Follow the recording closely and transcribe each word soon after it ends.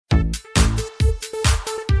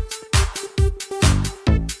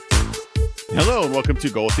Hello and welcome to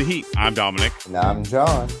Go With The Heat. I'm Dominic. And I'm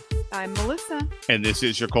John. I'm Melissa. And this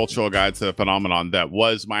is your cultural guide to the phenomenon that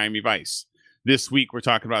was Miami Vice. This week we're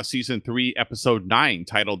talking about Season 3, Episode 9,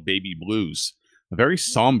 titled Baby Blues. A very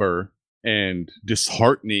somber and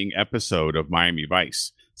disheartening episode of Miami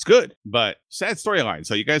Vice. It's good, but sad storyline.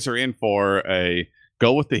 So you guys are in for a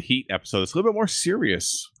Go With The Heat episode. It's a little bit more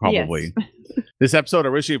serious, probably. Yes. This episode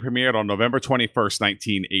originally premiered on November 21st,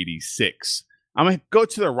 1986. I'm going to go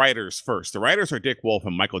to the writers first. The writers are Dick Wolf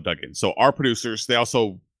and Michael Duggan. So our producers, they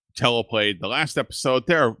also teleplayed the last episode.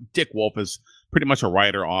 Dick Wolf is pretty much a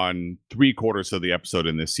writer on 3/4 of the episode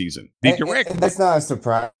in this season. The director, that's not a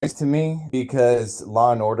surprise to me because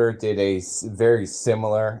Law and Order did a very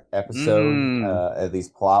similar episode, at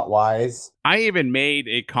least plot-wise. I even made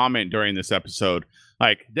a comment during this episode,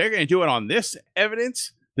 like, they're going to do it on this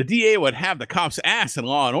evidence. The DA would have the cop's ass in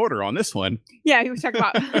Law and Order on this one. Yeah, he was talking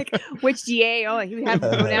about like which DA. Oh, he would have to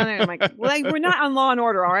go down there. I'm like, well, we're not on Law and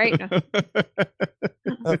Order, all right? That's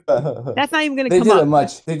not even going to come up.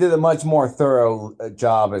 They did a much more thorough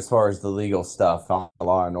job as far as the legal stuff on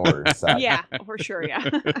Law and Order side. Yeah, for sure. Yeah.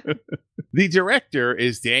 The director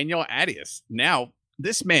is Daniel Attias. Now,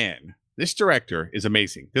 this director is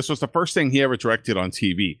amazing. This was the first thing he ever directed on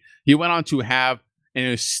TV. He went on to have, and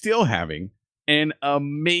is still having, an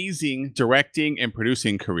amazing directing and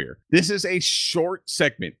producing career. This is a short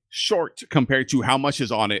segment, short compared to how much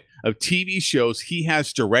is on it, of TV shows he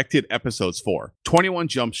has directed episodes for. 21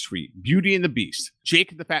 Jump Street, Beauty and the Beast,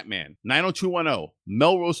 Jake the Fat Man, 90210,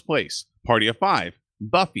 Melrose Place, Party of Five,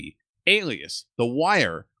 Buffy, Alias, The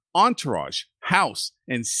Wire, Entourage, House,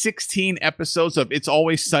 and 16 episodes of It's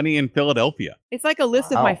Always Sunny in Philadelphia. It's like a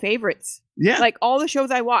list of my favorites. Yeah. Like all the shows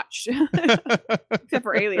I watched. Except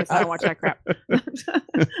for Alias. I don't watch that crap.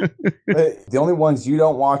 The only ones you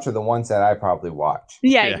don't watch are the ones that I probably watch.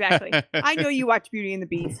 Yeah, exactly. I know you watch Beauty and the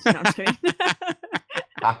Beast. No, I'm kidding.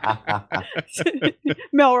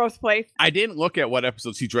 Melrose Place. I didn't look at what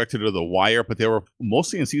episodes he directed of The Wire, but they were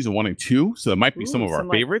mostly in season 1 and 2, so that might be some of our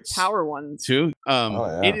favorites. Power ones too.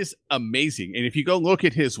 It is amazing, and if you go look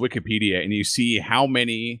at his Wikipedia and you see how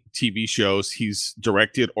many TV shows he's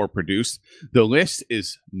directed or produced, the list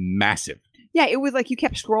is massive. Yeah, it was like you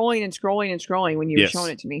kept scrolling and scrolling and scrolling when you were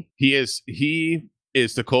showing it to me. He is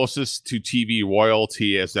the closest to TV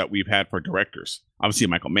royalty as that we've had for directors. Obviously,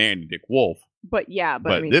 Michael Mann and Dick Wolf. But I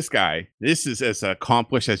mean, this guy, this is as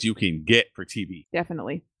accomplished as you can get for TV.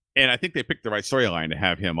 Definitely. And I think they picked the right storyline to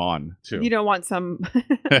have him on, too. You don't want some of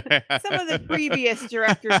the previous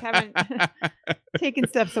directors haven't taken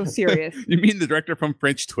stuff so serious. You mean the director from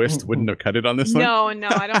French Twist wouldn't have cut it on this one? No,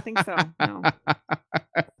 I don't think so. No.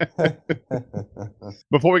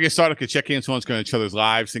 Before we get started, we can check in someone's going to each other's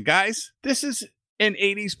lives. And guys, this is an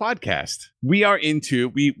 80s podcast. We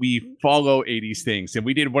follow 80s things, and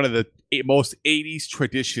we did one of the most 80s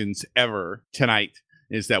traditions ever tonight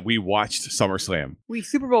is that we watched SummerSlam. We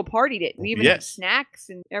Super Bowl partied it. We even had snacks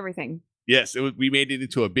and everything. Yes, we made it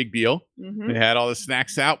into a big deal. Mm-hmm. We had all the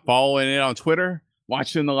snacks out, following it on Twitter,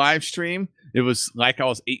 watching the live stream. It was like I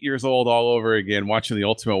was 8 years old all over again, watching The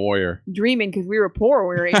Ultimate Warrior. Dreaming, because we were poor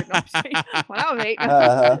when we were 8. When I was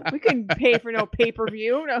 8, we couldn't pay for no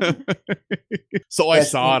pay-per-view. No. So I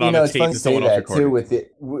saw it on a tape. It's funny to say that too with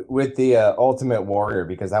the Ultimate Warrior,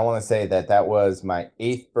 because I want to say that was my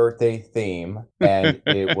 8th birthday theme, and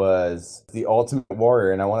it was the Ultimate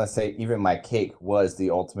Warrior, and I want to say even my cake was the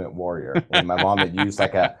Ultimate Warrior, and my mom had used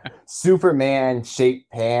like a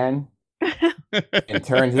Superman-shaped pan and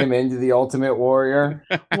turned him into the Ultimate Warrior.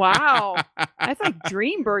 Wow. That's like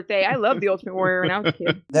dream birthday. I love the Ultimate Warrior when I was a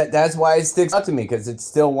kid. That's why it sticks out to me, because it's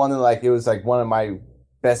still one of my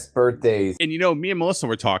best birthdays. And me and Melissa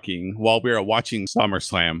were talking while we were watching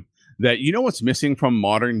SummerSlam that what's missing from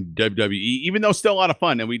modern WWE, even though still a lot of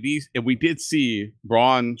fun, and we did see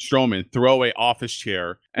Braun Strowman throw a office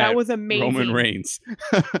chair that was amazing. Roman Reigns.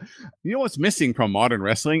 What's missing from modern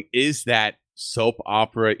wrestling is that soap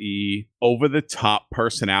opera-y, over-the-top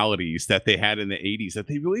personalities that they had in the 80s that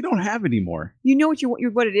they really don't have anymore. You know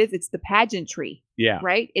what it is? It's the pageantry. Yeah.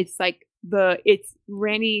 Right? It's like it's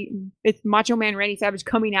Macho Man Randy Savage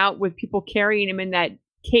coming out with people carrying him in that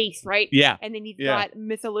case, right? Yeah. And then he's got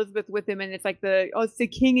Miss Elizabeth with him, and it's like it's the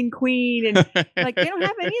king and queen, and like they don't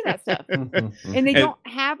have any of that stuff. And they don't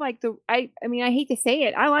have like I mean, I hate to say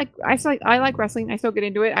it. I like wrestling. I still get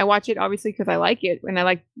into it. I watch it obviously because I like it, and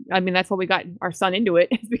that's what we got our son into it.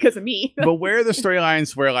 It's because of me. But where are the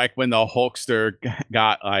storylines where like when the Hulkster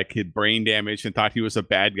got like his brain damage and thought he was a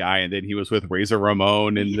bad guy, and then he was with Razor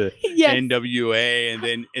Ramon and the NWA,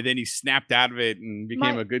 and then he snapped out of it and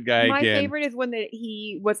became a good guy again. My favorite is when he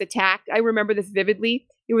was attacked. I remember this vividly.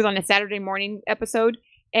 It was on a Saturday morning episode,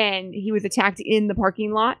 and he was attacked in the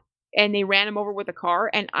parking lot. And they ran him over with a car,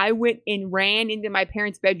 and I went and ran into my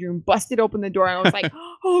parents' bedroom, busted open the door, and I was like,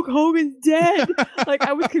 Hulk Hogan's dead. Like,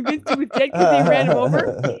 I was convinced he was dead because they ran him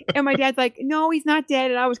over. And my dad's like, no, he's not dead.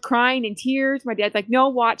 And I was crying in tears. My dad's like, no,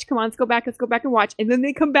 watch. Come on, let's go back and watch. And then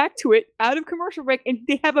they come back to it out of commercial break, and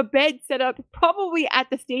they have a bed set up probably at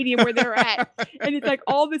the stadium where they're at. And it's like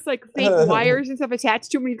all this like fake wires and stuff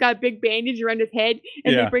attached to him. He's got a big bandage around his head,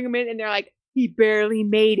 and they bring him in, and they're like, he barely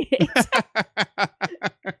made it.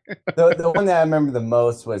 The one that I remember the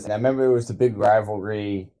most was, I remember it was a big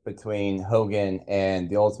rivalry between Hogan and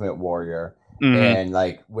the Ultimate Warrior. And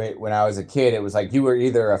like when I was a kid, it was like you were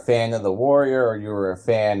either a fan of the Warrior or you were a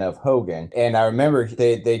fan of Hogan. And I remember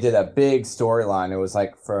they did a big storyline. It was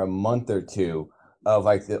like for a month or two of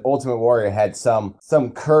like the Ultimate Warrior had some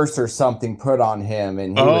curse or something put on him,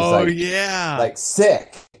 and he was like like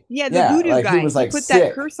sick. Yeah, the voodoo like guy. He was like put sick.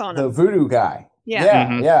 That curse on him. The voodoo guy.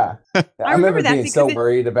 Yeah. Yeah. I remember that being so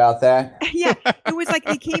worried about that. Yeah, it was like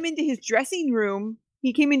he came into his dressing room.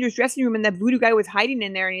 And that voodoo guy was hiding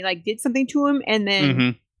in there, and he like did something to him, and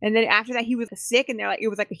then after that he was sick, and it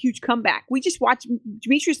was like a huge comeback. We just watched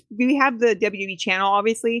Demetrius. We have the WWE channel,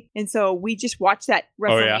 obviously, and so we just watched that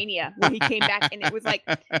WrestleMania where he came back, and it was like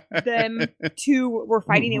them two were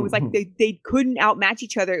fighting. It was like they couldn't outmatch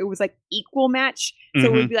each other. It was like equal match. So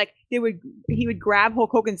it would be like he would grab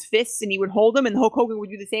Hulk Hogan's fists and he would hold them, and Hulk Hogan would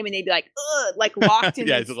do the same, and they'd be like, ugh, like locked in.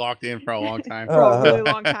 Yeah, it's locked in for a long time. For a really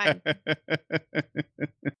long time.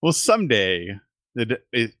 Well, someday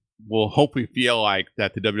it will hopefully feel like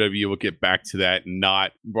that the WWE will get back to that, and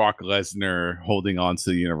not Brock Lesnar holding on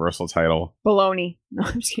to the Universal title. Baloney. No,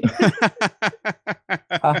 I'm just kidding.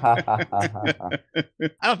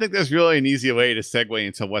 I don't think there's really an easy way to segue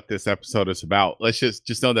into what this episode is about. Let's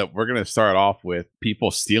just know that we're going to start off with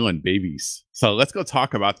people stealing babies. So let's go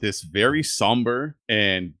talk about this very somber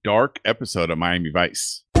and dark episode of Miami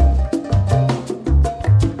Vice.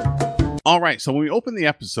 All right, so when we open the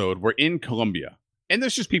episode, we're in Colombia. And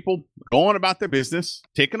there's just people going about their business,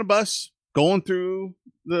 taking a bus, going through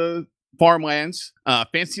the farmlands.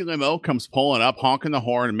 Fancy limo comes pulling up, honking the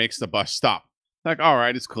horn, and makes the bus stop. Like, all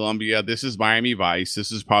right, it's Colombia. This is Miami Vice.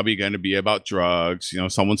 This is probably going to be about drugs. You know,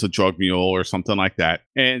 someone's a drug mule or something like that.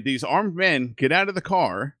 And these armed men get out of the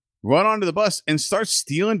car, run onto the bus, and start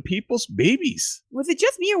stealing people's babies. Was it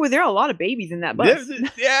just me, or were there a lot of babies in that bus?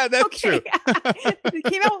 Yeah, that's true. They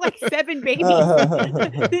came out with like 7 babies.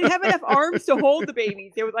 They didn't have enough arms to hold the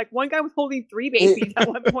babies. There was like one guy was holding 3 babies at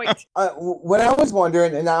one point. What I was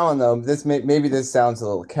wondering, and I don't know, maybe this sounds a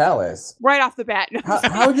little callous. Right off the bat.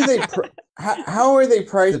 How do they? How are they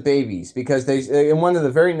price the babies? Because they in one of the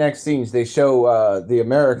very next scenes they show the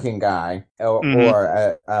American guy,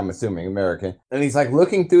 or I'm assuming American, and he's like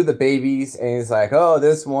looking through the babies, and he's like, "Oh,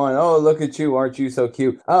 this one, oh look at you, aren't you so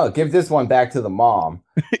cute? Oh, give this one back to the mom."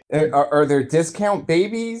 Are there discount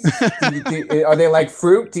babies? Are they like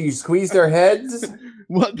fruit? Do you squeeze their heads?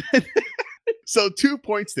 Well, so 2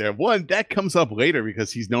 points there. One, that comes up later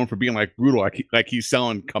because he's known for being like brutal, like he's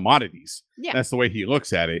selling commodities. Yeah, that's the way he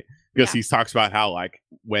looks at it. Because he talks about how, like,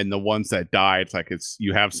 when the ones that die, it's like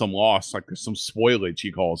you have some loss, like there's some spoilage,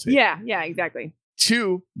 he calls it. Yeah, exactly.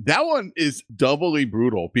 2, that one is doubly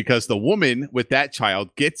brutal because the woman with that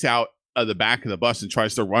child gets out of the back of the bus and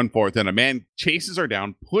tries to run for it. Then a man chases her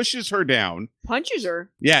down, pushes her down, punches her.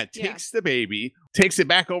 Yeah, takes the baby, takes it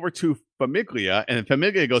back over to Famiglia, and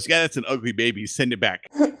Famiglia goes, "Yeah, that's an ugly baby. Send it back."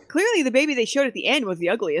 Clearly, the baby they showed at the end was the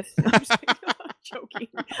ugliest.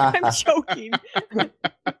 I'm joking.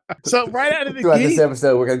 So right out of the throughout gate, this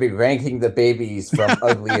episode, we're going to be ranking the babies from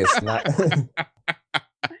ugliest.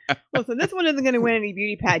 Listen, this one isn't going to win any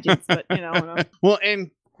beauty pageants, but you know. Well,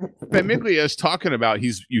 and Famiglia is talking about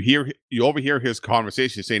you overhear his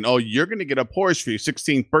conversation saying, "Oh, you're going to get a Porsche for your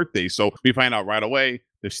 16th birthday." So we find out right away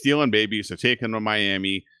they're stealing babies, they're taking them to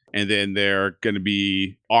Miami, and then they're going to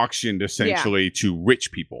be auctioned essentially to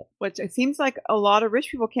rich people. Which it seems like a lot of rich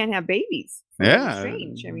people can't have babies. Yeah,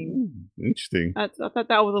 strange. I mean, interesting. I thought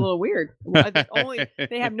that was a little weird. Only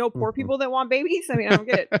they have no poor people that want babies. I mean, I don't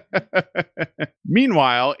get it.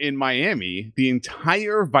 Meanwhile, in Miami, the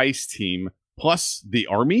entire Vice team plus the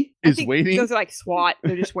army is waiting. Those are like SWAT.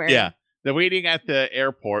 They're just wearing. Yeah, they're waiting at the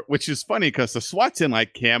airport, which is funny because the SWAT's in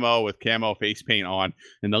like camo with camo face paint on,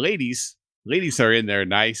 and the ladies are in their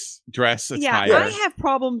nice dress attire. Yeah, I have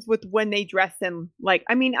problems with when they dress them. Like,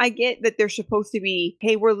 I mean, I get that they're supposed to be,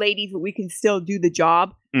 hey, we're ladies, but we can still do the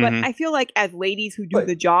job. But I feel like as ladies who do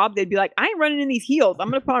the job, they'd be like, I ain't running in these heels. I'm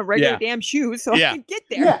going to put on regular damn shoes so I can get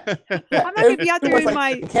there. I'm not going to be out there in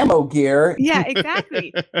my camo gear. Yeah,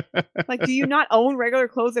 exactly. Like, do you not own regular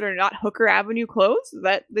clothes that are not Hooker Avenue clothes? Is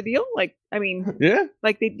that the deal? Like, I mean,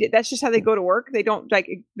 like that's just how they go to work. They don't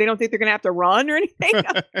think they're going to have to run or anything.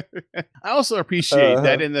 I also appreciate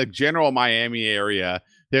that in the general Miami area,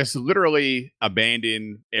 there's literally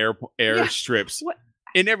abandoned airstrips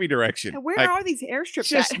in every direction. Where are these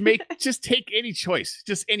airstrips? Just take any choice,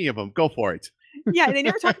 just any of them, go for it. Yeah, they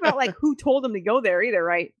never talk about like who told them to go there either,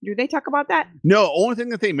 right? Do they talk about that? No, only thing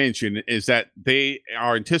that they mention is that they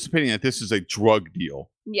are anticipating that this is a drug deal.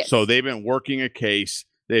 Yes. So they've been working a case.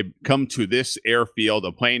 They've come to this airfield.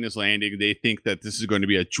 A plane is landing. They think that this is going to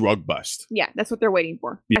be a drug bust. Yeah, that's what they're waiting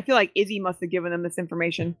for. Yeah. I feel like Izzy must have given them this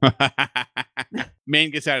information. Man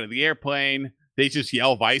gets out of the airplane. They just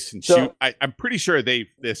yell Vice and shoot. I'm pretty sure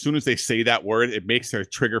as soon as they say that word, it makes their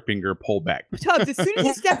trigger finger pull back. Tubbs, as soon as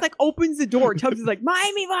he steps, opens the door, Tubbs is like,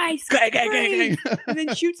 Miami Vice, gang. And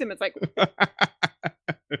then shoots him. It's like,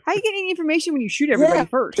 how you getting any information when you shoot everybody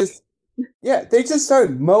first? They just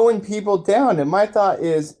started mowing people down, and my thought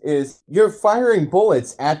is you're firing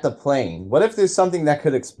bullets at the plane. What if there's something that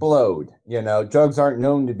could explode? Drugs aren't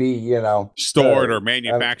known to be, stored or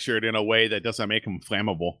manufactured in a way that doesn't make them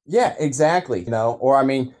flammable. Yeah, exactly. Or I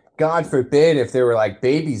mean, God forbid if there were like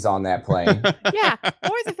babies on that plane. Yeah,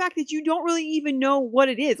 or the fact that you don't really even know what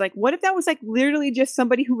it is. Like, what if that was like literally just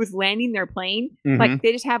somebody who was landing their plane? Like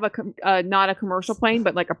they just have not a commercial plane,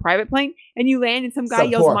 but like a private plane, and you land and some guy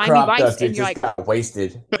yells Miami Vice, and you're like, got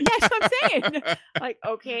wasted. Yeah, that's what I'm saying. Like,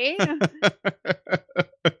 okay,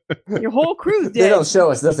 your whole crew's dead. They don't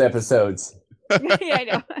show us those episodes. Yeah, I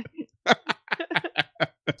know.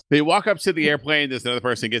 They walk up to the airplane. There's another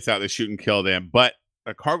person gets out. They shoot and kill them, but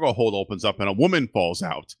a cargo hold opens up and a woman falls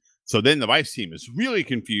out. So then the Vice team is really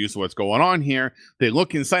confused what's going on here. They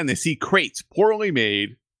look inside and they see crates, poorly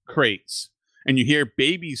made crates. And you hear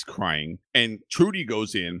babies crying. And Trudy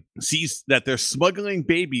goes in, sees that they're smuggling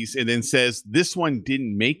babies, and then says, this one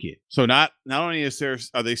didn't make it. So not only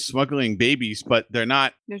are they smuggling babies, but they're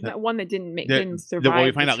not. There's not one that didn't survive. Well,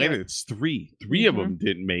 we find out later it's three. Three of them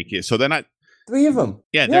didn't make it. So they're not. 3 of them.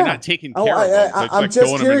 Yeah, they're not taking care of them. So I'm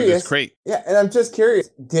just curious. Yeah, and I'm just curious.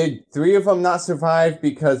 Did 3 of them not survive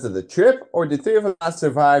because of the trip, or did 3 of them not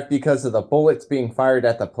survive because of the bullets being fired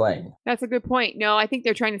at the plane? That's a good point. No, I think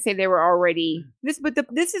they're trying to say they were already this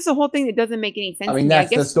is the whole thing that doesn't make any sense. I mean,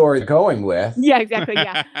 that's the story they're going with. Yeah, exactly.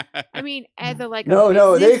 Yeah. I mean, as a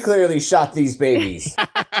No, they clearly shot these babies.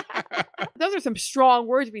 Those are some strong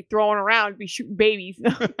words to be throwing around, to be shooting babies.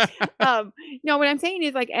 No, what I'm saying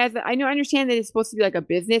is, like, I understand that it's supposed to be like a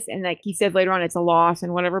business, and like he said later on, it's a loss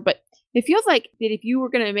and whatever. But it feels like that if you were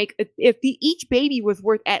going to make, each baby was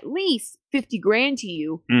worth at least $50,000 to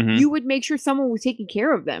you, you would make sure someone was taking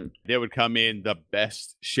care of them. They would come in the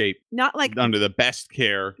best shape, not like under the best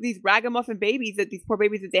care. These ragamuffin babies, these poor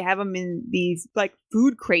babies, that they have them in these like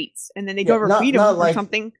food crates, and then they don't ever feed them or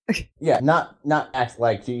something. not act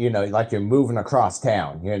like like you're moving across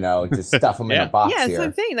town. Just stuff them in a box. Yeah, that's what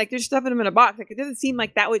I'm saying. Like, they're stuffing them in a box. Like, it doesn't seem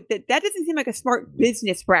like that doesn't seem like a smart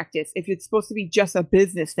business practice if it's supposed to be just a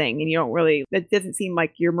business thing, and that doesn't seem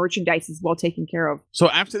like your merchandise is well taken care of. So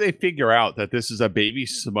after they figure out that this is a baby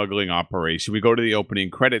smuggling operation, we go to the opening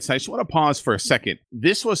credits. I just want to pause for a second.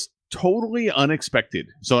 This was totally unexpected.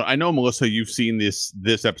 So I know, Melissa, you've seen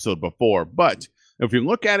this episode before, but if you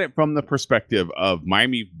look at it from the perspective of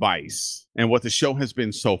Miami Vice and what the show has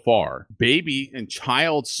been so far, baby and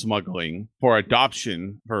child smuggling for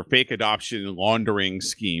adoption, for fake adoption laundering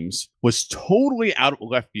schemes, was totally out of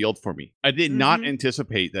left field for me. I did not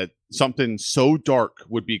anticipate that something so dark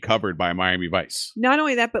would be covered by Miami Vice. Not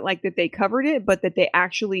only that, but like that they covered it, but that they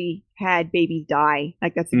actually had babies die.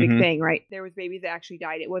 Like, that's a big thing, right? There was babies that actually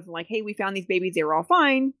died. It wasn't like, hey, we found these babies, they were all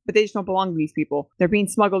fine, but they just don't belong to these people. They're being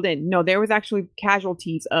smuggled in. No, there was actually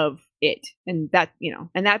casualties of it, and that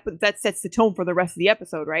that sets the tone for the rest of the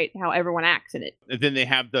episode, right? How everyone acts in it. And then they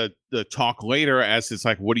have the talk later, as it's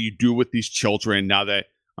like, what do you do with these children now that,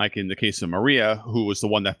 like in the case of Maria, who was the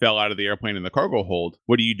one that fell out of the airplane in the cargo hold,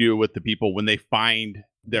 what do you do with the people when they find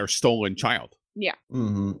their stolen child? Yeah.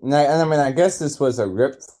 And I mean, I guess this was a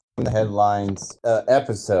rip from the headlines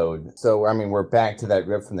episode. So, I mean, we're back to that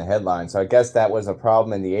rip from the headlines. So I guess that was a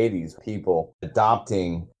problem in the 80s, people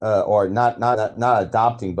adopting or not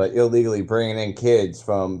adopting, but illegally bringing in kids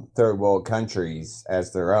from third world countries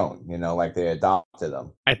as their own, like they adopted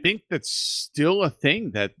them. I think that's still a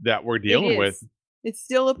thing that we're dealing with. It's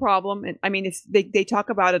still a problem. And I mean, they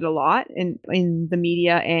talk about it a lot in the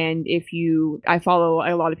media. And I follow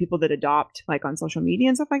a lot of people that adopt, like on social media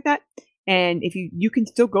and stuff like that. And if you can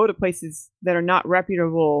still go to places that are not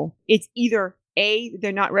reputable, it's either A,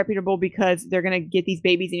 they're not reputable because they're going to get these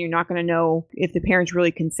babies and you're not going to know if the parents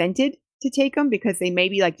really consented to take them because they may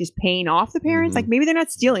be like just paying off the parents. Like maybe they're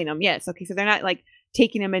not stealing them. Yes. Okay. So they're not like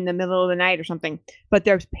taking them in the middle of the night or something, but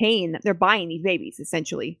they're buying these babies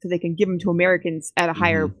essentially so they can give them to Americans at a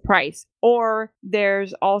higher price. Or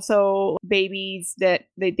there's also babies that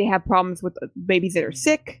they have problems with, babies that are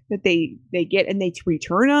sick that they get and they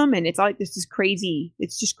return them. And it's like, this is crazy.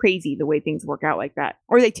 It's just crazy the way things work out like that.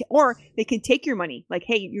 Or they can take your money. Like,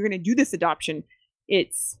 hey, you're going to do this adoption.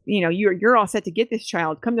 It's, you're all set to get this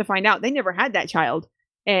child. Come to find out they never had that child.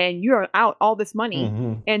 And you're out all this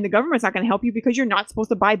money and the government's not going to help you because you're not supposed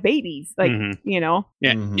to buy babies. Like, Yeah,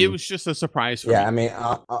 it was just a surprise for me. Yeah, I mean,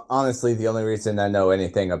 honestly, the only reason I know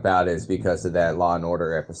anything about it is because of that Law and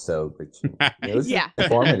Order episode, which it was an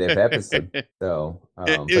informative episode. So,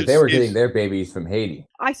 but they were getting their babies from Haiti.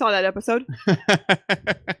 I saw that episode.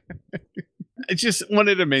 I just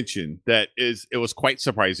wanted to mention that it was quite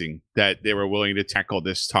surprising that they were willing to tackle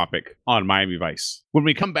this topic on Miami Vice. When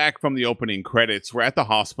we come back from the opening credits, we're at the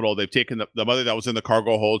hospital. They've taken the mother that was in the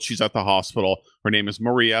cargo hold. She's at the hospital. Her name is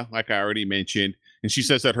Maria, like I already mentioned. And she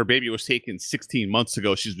says that her baby was taken 16 months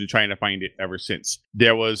ago. She's been trying to find it ever since.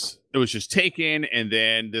 It was just taken, and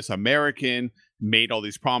then this American made all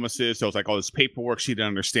these promises. There was like all this paperwork. She didn't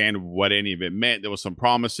understand what any of it meant. There was some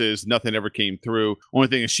promises. Nothing ever came through. Only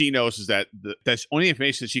thing that she knows is that that's only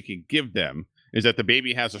information that she can give them is that the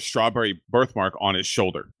baby has a strawberry birthmark on its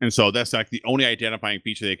shoulder. And so that's like the only identifying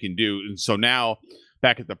feature they can do. And so now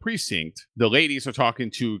back at the precinct, the ladies are talking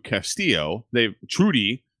to Castillo.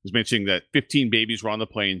 Trudy was mentioning that 15 babies were on the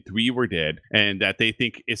plane, 3 were dead, and that they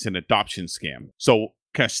think it's an adoption scam. So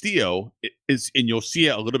Castillo is, and you'll see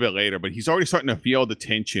it a little bit later, but he's already starting to feel the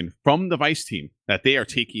tension from the Vice team that they are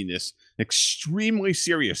taking this extremely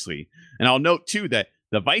seriously. And I'll note too that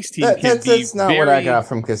the Vice team that's not what I got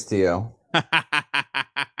from Castillo.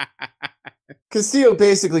 Castillo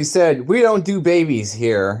basically said, "We don't do babies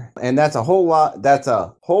here, and that's a whole lot. That's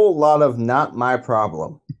a whole lot of not my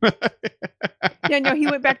problem." Yeah, no, he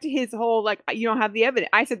went back to his whole, like, you don't have the evidence.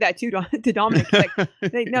 I said that too to Dominic. Like,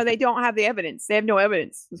 they don't have the evidence. They have no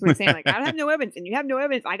evidence. That's what he's saying. Like, I don't have no evidence, and you have no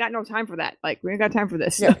evidence. I got no time for that. Like, we ain't got time for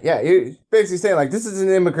this. Yeah. He's basically saying, like, this is an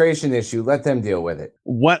immigration issue. Let them deal with it.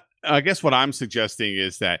 What I'm suggesting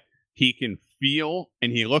is that he can feel,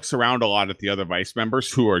 and he looks around a lot at the other Vice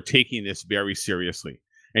members who are taking this very seriously.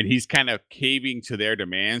 And he's kind of caving to their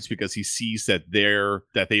demands because he sees that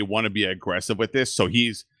they want to be aggressive with this. So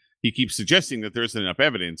he keeps suggesting that there isn't enough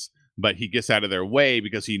evidence, but he gets out of their way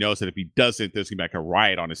because he knows that if he doesn't, there's going to be like a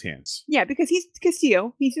riot on his hands. Yeah, because he's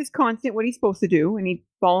Castillo. He's just constant what he's supposed to do, and he's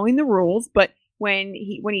following the rules. But when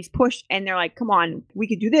he's pushed and they're like, come on, we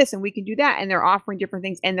could do this and we can do that, and they're offering different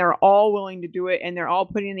things, and they're all willing to do it, and they're all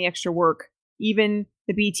putting in the extra work, even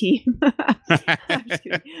the B team. I'm just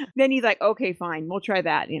kidding. Then he's like, okay, fine, we'll try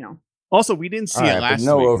that, Also, we didn't see it last week.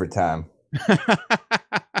 No overtime.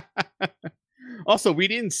 Also, we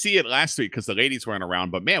didn't see it last week because the ladies weren't around.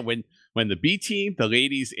 But man, when the B team, the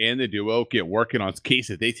ladies, and the duo get working on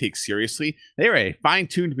cases they take seriously, they're a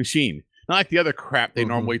fine-tuned machine. Not like the other crap they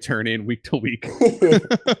normally turn in week to week.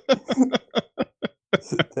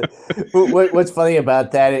 What's funny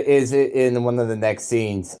about that is in one of the next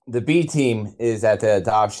scenes, the B team is at the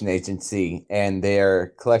adoption agency and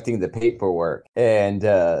they're collecting the paperwork. And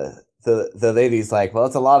the lady's like, well,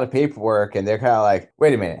 it's a lot of paperwork. And they're kind of like,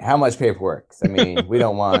 wait a minute, how much paperwork? I mean, we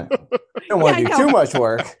don't want to do too much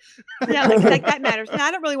work. Yeah, like that matters. No,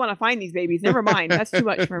 I don't really want to find these babies. Never mind. That's too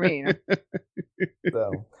much for me.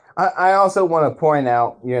 So I also want to point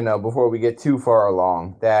out, before we get too far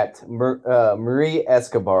along, that Marie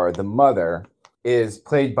Escobar, the mother, is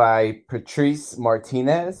played by Patrice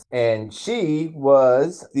Martinez, and she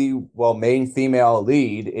was the main female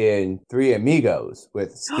lead in Three Amigos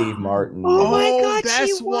with Steve Martin. Oh my God,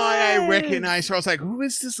 that's why I recognize her. I was like, who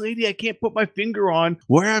is this lady? I can't put my finger on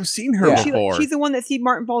where I've seen her before. She's the one that Steve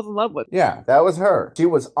Martin falls in love with. Yeah, that was her. She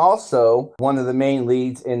was also one of the main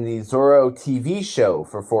leads in the Zorro TV show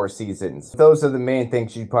for 4 seasons. Those are the main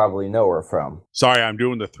things you probably know her from. Sorry, I'm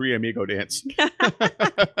doing the Three Amigo dance.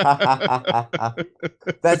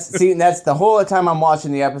 That's the whole time I'm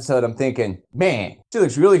watching the episode, I'm thinking, man, she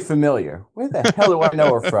looks really familiar. Where the hell do I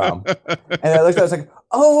know her from? And I looked, I was like,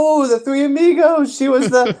 oh, the Three Amigos. She was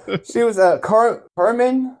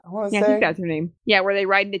Carmen, I want to say. I think that's her name. Yeah, where they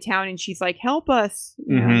ride into town and she's like, help us.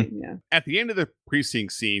 Yeah. At the end of the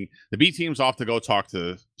precinct scene, the B team's off to go talk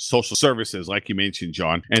to social services, like you mentioned,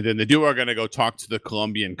 John. And then the duo are going to go talk to the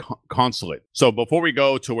Colombian consulate. So before we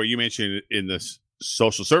go to where you mentioned in this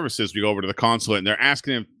social services, we go over to the consulate and they're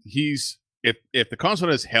asking him, he's if the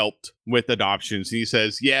consulate has helped with adoptions, and he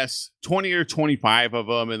says, yes, 20 or 25 of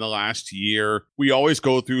them in the last year, we always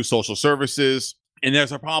go through social services, and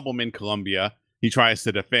there's a problem in Colombia. He tries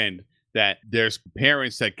to defend that there's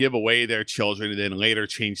parents that give away their children and then later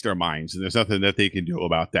change their minds, and there's nothing that they can do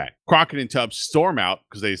about that. Crockett and Tubbs storm out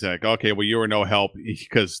because they say, okay, well, you were no help,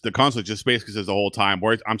 because the consulate just basically says the whole time,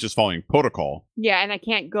 I'm just following protocol. Yeah, and I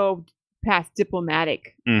can't go past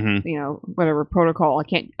diplomatic, whatever protocol.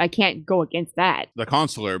 I can't go against that. The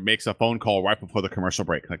consular makes a phone call right before the commercial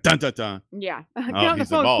break, like dun dun dun. Yeah, get on the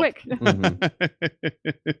phone quick.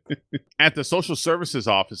 At the social services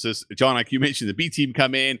offices, John, like you mentioned, the B team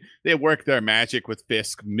come in. They work their magic with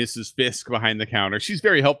Fisk, Mrs. Fisk behind the counter. She's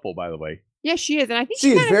very helpful, by the way. Yeah, she is, and I think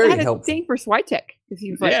she kind of had a thing for Switek.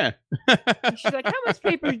 She's like, she's like, how much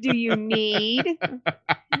papers do you need?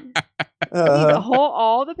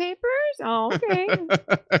 All the papers? Oh, okay.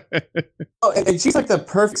 And she's like the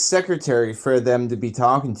perfect secretary for them to be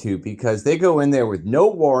talking to, because they go in there with no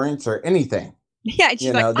warrants or anything. Yeah, and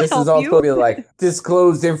she's like, this is all supposed to be like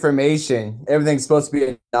disclosed information. Everything's supposed to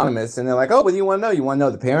be anonymous. And they're like, oh, what do you want to know? You want to know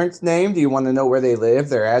the parents' name? Do you want to know where they live,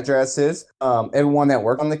 their addresses? Everyone that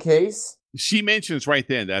worked on the case? She mentions right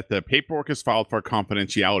then that the paperwork is filed for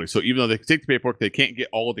confidentiality. So even though they take the paperwork, they can't get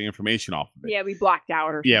all of the information off of it. Yeah, we blocked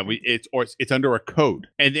out. It's under a code.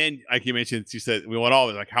 And then, like you mentioned, she said, we want all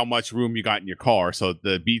of it, like how much room you got in your car. So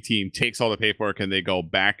the B team takes all the paperwork and they go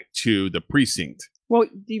back to the precinct. Well,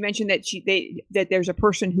 you mentioned that that there's a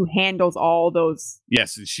person who handles all those.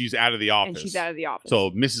 Yes, and she's out of the office.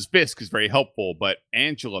 So Mrs. Fisk is very helpful, but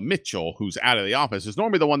Angela Mitchell, who's out of the office, is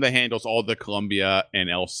normally the one that handles all the Colombia and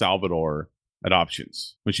El Salvador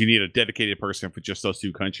adoptions. When you need a dedicated person for just those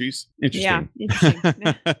two countries. Interesting. Yeah,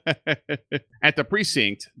 interesting. At the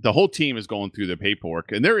precinct, the whole team is going through the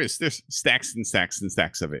paperwork, and there's stacks and stacks and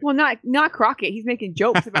stacks of it. Well, not Crockett. He's making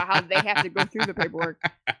jokes about how they have to go through the paperwork.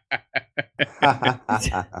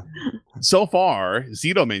 So far,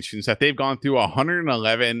 Zito mentions that they've gone through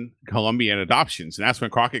 111 Colombian adoptions, and that's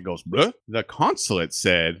when Crockett goes, bleh. The consulate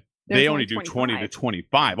said they only do 20 to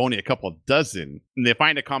 25, only a couple dozen. And they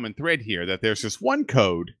find a common thread here that there's just one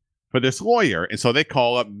code for this lawyer. And so they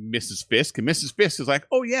call up Mrs. Fisk, and Mrs. Fisk is like,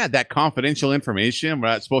 oh yeah, that confidential information we're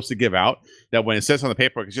not supposed to give out, that when it says on the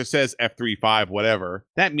paperwork, it just says F35, whatever.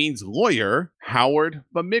 That means lawyer Howard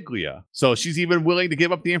Bamiglia. So she's even willing to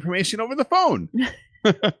give up the information over the phone.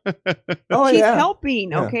 She's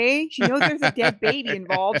helping, okay? She knows there's a dead baby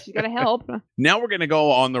involved. She's got to help. Now we're going to go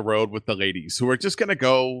on the road with the ladies who are just going to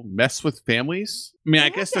go mess with families. I mean, I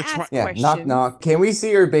guess they're trying. Yeah, knock, knock. Can we see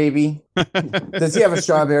your baby? Does he have a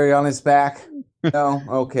strawberry on his back? No?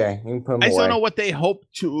 Okay. You can put him I away. don't know what they hope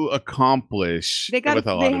to accomplish. They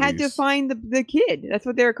had to find the kid. That's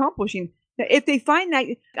what they're accomplishing. If they find that,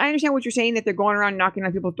 I understand what you're saying, that they're going around knocking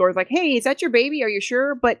on people's doors like, hey, is that your baby? Are you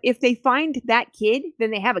sure? But if they find that kid, then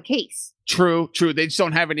they have a case. True. They just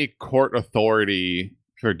don't have any court authority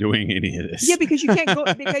for doing any of this. Yeah, because you can't go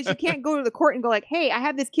to the court and go like, hey, I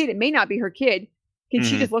have this kid. It may not be her kid. Can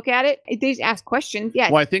she just look at it? They just ask questions. Yeah.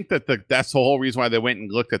 Well, I think that's the whole reason why they went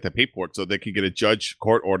and looked at the paperwork, so they could get a judge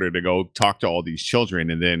court order to go talk to all these children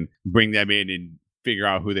and then bring them in and figure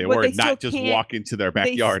out who they were, not just walk into their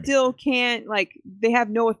backyard. They still can't, they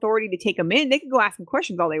have no authority to take them in. They can go ask them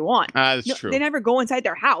questions all they want. That's true. They never go inside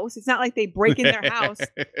their house. It's not like they break in their house,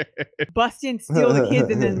 bust in, steal the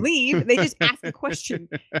kids, and then leave. They just ask a question.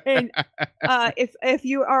 And if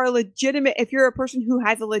you are if you're a person who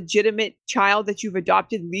has a legitimate child that you've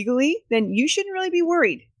adopted legally, then you shouldn't really be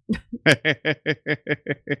worried.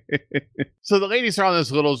 So the ladies are on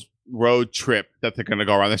this little road trip that they're going to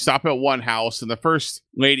go around. They stop at one house, and the first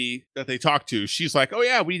lady that they talk to, she's like, oh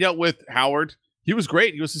yeah, we dealt with Howard. He was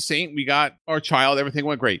great. He was a saint. We got our child. Everything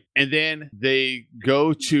went great. And then they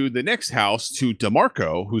go to the next house to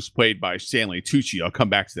DeMarco, who's played by Stanley Tucci. I'll come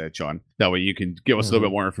back to that, John. That way you can give us a little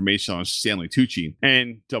bit more information on Stanley Tucci.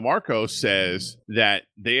 And DeMarco says that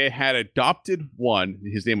they had adopted one.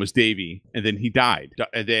 His name was Davey. And then he died.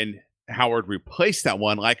 And then Howard replaced that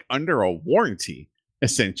one under a warranty,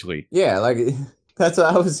 essentially. Yeah, that's what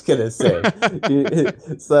I was going to say.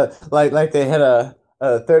 So, like they had a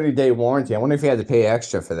 30-day warranty. I wonder if you had to pay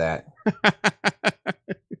extra for that.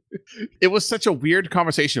 It was such a weird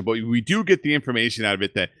conversation, but we do get the information out of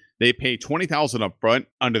it that they pay $20,000 up front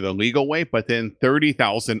under the legal way, but then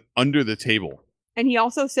 $30,000 under the table. And he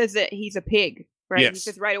also says that he's a pig, right? Yes. He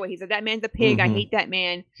says right away, he said, that man's a pig. I hate that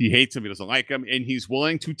man. He hates him. He doesn't like him. And he's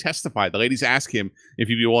willing to testify. The ladies ask him if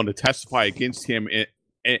he'd be willing to testify against him,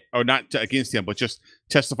 or not against him, but just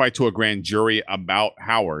testify to a grand jury about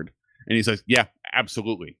Howard. And he's like, yeah,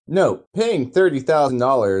 absolutely. No, paying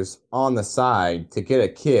 $30,000 on the side to get a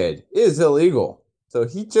kid is illegal. So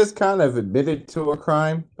he just kind of admitted to a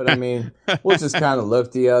crime. But I mean, we'll just kind of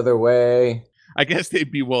look the other way. I guess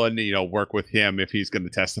they'd be willing to, work with him if he's going to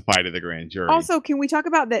testify to the grand jury. Also, can we talk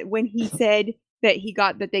about that when he said that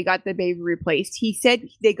they got the baby replaced? He said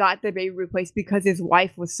they got the baby replaced because his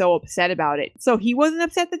wife was so upset about it. So he wasn't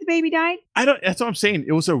upset that the baby died? That's what I'm saying.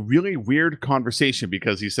 It was a really weird conversation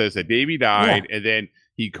because he says the baby died and then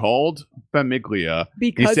he called Famiglia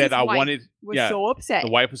because he said his wife was so upset.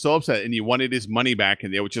 The wife was so upset and he wanted his money back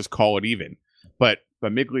and they would just call it even. But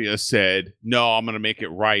Famiglia said, no, I'm going to make it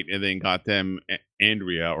right, and then got them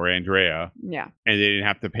Andrea. Yeah. And they didn't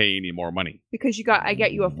have to pay any more money. Because I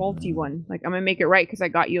got you a faulty one. Like, I'm going to make it right because I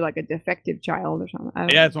got you like a defective child or something.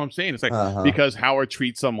 Yeah, that's what I'm saying. It's like, because Howard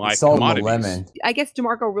treats them like commodities. Lemon. I guess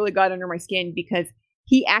DeMarco really got under my skin because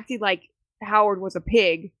he acted like Howard was a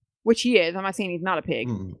pig, which he is. I'm not saying he's not a pig,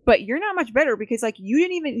 but you're not much better because like he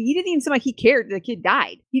didn't even seem like he cared that the kid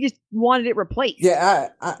died. He just wanted it replaced. Yeah,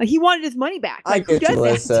 like he wanted his money back. Like, I get you,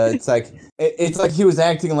 Melissa. It's like he was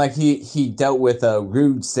acting like he dealt with a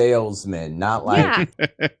rude salesman, not like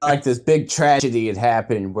like this big tragedy had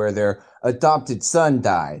happened where their adopted son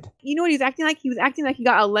died. You know what he was acting like? He was acting like he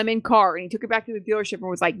got a lemon car and he took it back to the dealership and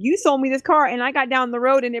was like, you sold me this car and I got down the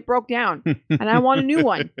road and it broke down and I want a new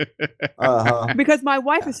one. Because my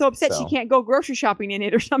wife is so upset she can't go grocery shopping in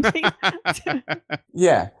it or something.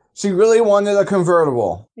 Yeah. She really wanted a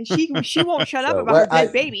convertible. And she won't shut up about her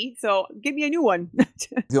dead baby, so give me a new one.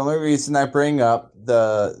 The only reason I bring up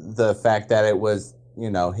the fact that it was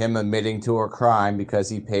him admitting to a crime because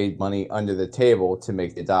he paid money under the table to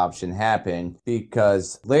make the adoption happen,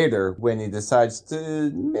 because later when he decides to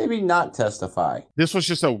maybe not testify. This was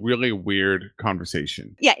just a really weird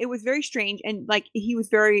conversation. Yeah, it was very strange, and like he was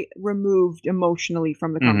very removed emotionally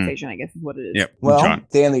from the conversation, I guess is what it is. Yep. Well, John.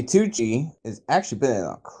 Stanley Tucci has actually been in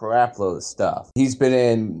a crap load of stuff. He's been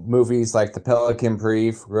in movies like The Pelican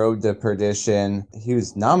Brief, Road to Perdition. He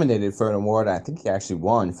was nominated for an award, and I think he actually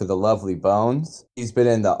won for The Lovely Bones. He's been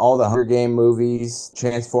in all the Hunger Game movies,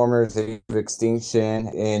 Transformers: Age of Extinction,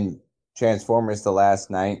 and Transformers: The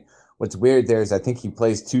Last Knight. What's weird there is I think he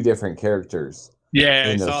plays two different characters.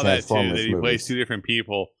 Yeah, I saw that too. That he plays two different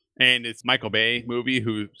people. And it's Michael Bay movie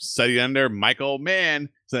who studied under Michael Mann.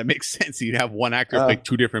 So that makes sense. You'd have one actor play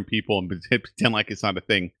two different people and pretend like it's not a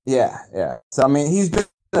thing. Yeah. So, I mean, he's been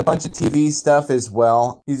a bunch of TV stuff as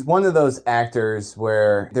well. He's one of those actors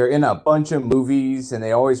where they're in a bunch of movies and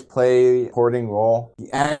they always play a supporting role.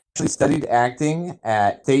 He actually studied acting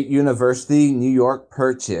at State University, New York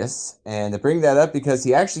Purchase. And to bring that up because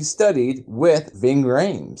he actually studied with Ving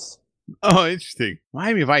Rhames. Oh, interesting.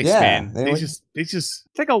 Miami Vice, man. They just it's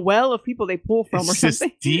like a well of people they pull from or something.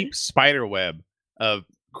 This deep spider web of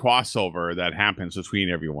crossover that happens between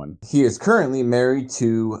everyone. He is currently married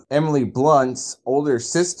to Emily Blunt's older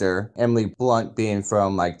sister, Emily Blunt being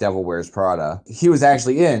from like Devil Wears Prada. He was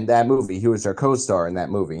actually in that movie. He was her co-star in that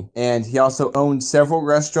movie. And he also owns several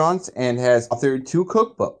restaurants and has authored 2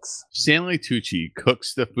 cookbooks. Stanley Tucci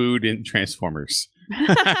cooks the food in Transformers.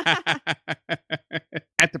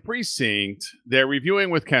 At the precinct, they're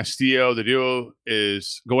reviewing with Castillo. The duo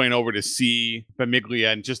is going over to see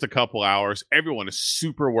Famiglia in just a couple hours. Everyone is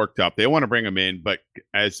super worked up. They want to bring him in, but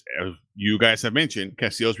as you guys have mentioned,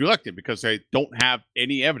 Castillo's reluctant because they don't have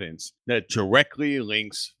any evidence that directly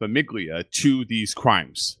links Famiglia to these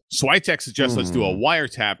crimes. Switek suggests let's do a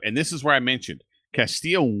wiretap, and this is where I mentioned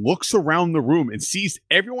Castillo looks around the room and sees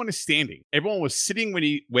everyone is standing. Everyone was sitting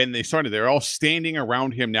when they started. They're all standing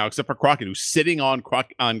around him now, except for Crockett, who's sitting on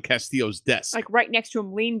Castillo's desk, like right next to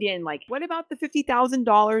him, leaned in. Like, what about the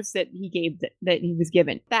 $50,000 that he gave that he was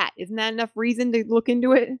given? Isn't that enough reason to look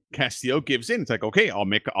into it? Castillo gives in. It's like, okay, I'll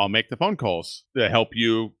make the phone calls to help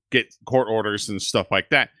you get court orders and stuff like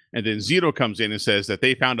that. And then Zito comes in and says that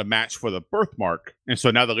they found a match for the birthmark, and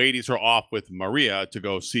so now the ladies are off with Maria to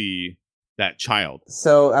go see that child.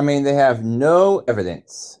 So, I mean, they have no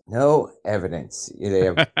evidence. They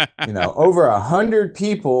have, over 100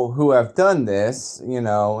 people who have done this,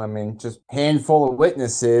 I mean, just handful of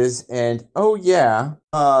witnesses. And, they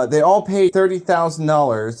all paid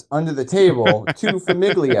 $30,000 under the table to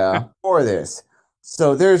Famiglia for this.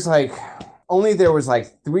 So there's there was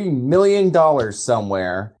 $3 million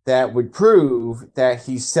somewhere that would prove that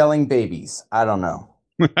he's selling babies. I don't know.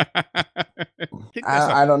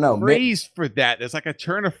 I don't know. Phrase for that. There's like a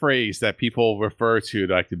turn of phrase that people refer to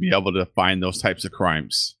to be able to find those types of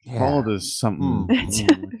crimes. Called as something. I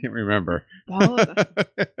can't remember.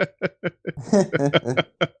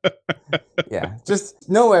 Yeah, just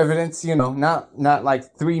no evidence. Not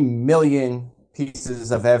like $3 million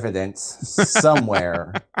pieces of evidence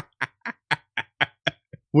somewhere.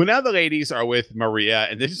 Well, now the ladies are with Maria,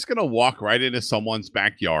 and they're just going to walk right into someone's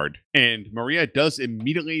backyard. And Maria does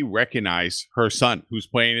immediately recognize her son, who's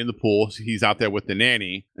playing in the pool. He's out there with the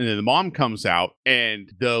nanny. And then the mom comes out, and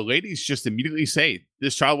the ladies just immediately say,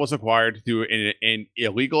 this child was acquired through an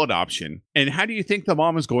illegal adoption. And how do you think the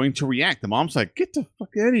mom is going to react? The mom's like, get the fuck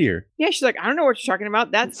out of here. Yeah, she's like, I don't know what you're talking about.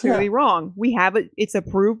 That's clearly wrong. We have it. It's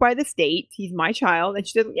approved by the state. He's my child. And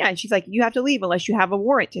she doesn't. Yeah, and she's like, you have to leave unless you have a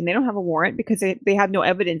warrant. And they don't have a warrant because they have no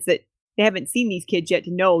evidence that they haven't seen these kids yet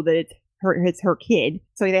to know that it's her kid.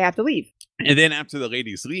 So they have to leave. And then after the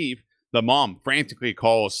ladies leave, the mom frantically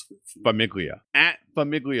calls Famiglia. At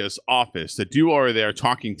Famiglia's office, the duo are there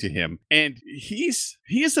talking to him, and he is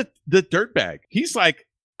the dirtbag. He's like,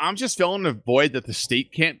 I'm just filling a void that the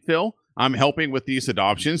state can't fill. I'm helping with these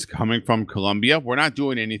adoptions coming from Colombia. We're not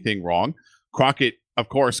doing anything wrong. Crockett, of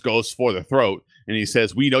course, goes for the throat, and he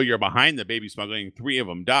says, we know you're behind the baby smuggling. 3 of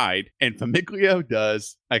them died. And Famiglia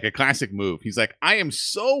does like a classic move. He's like, I am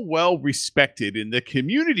so well respected in the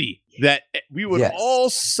community that we would all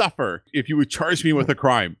suffer if you would charge me with a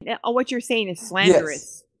crime. What you're saying is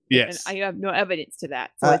slanderous. Yes. And I have no evidence to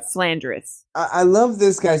that. So it's slanderous. I love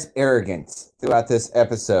this guy's arrogance throughout this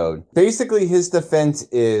episode. Basically, his defense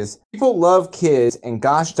is people love kids, and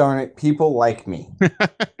gosh darn it, people like me.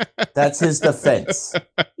 That's his defense.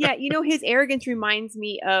 Yeah, his arrogance reminds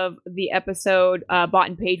me of the episode Bought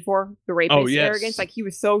and Paid For, the rapist arrogance. Like, he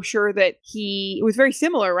was so sure that it was very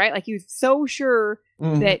similar, right? Like, he was so sure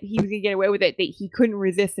that he was going to get away with it that he couldn't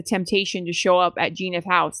resist the temptation to show up at Gina's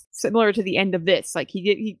house. Similar to the end of this. Like,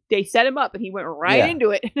 they set him up and he went right into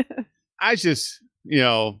it. I just,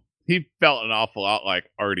 he felt an awful lot like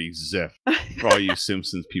Artie Ziff for all you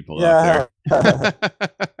Simpsons people out there.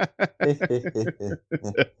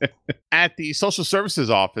 At the social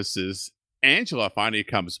services offices, Angela finally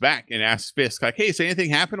comes back and asks Fisk, like, hey, has anything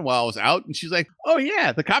happened while I was out? And she's like, oh,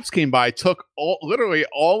 yeah, the cops came by, took literally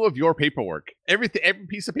all of your paperwork, every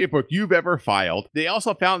piece of paperwork you've ever filed. They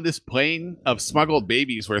also found this plane of smuggled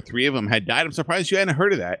babies where 3 of them had died. I'm surprised you hadn't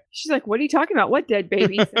heard of that. She's like, what are you talking about? What dead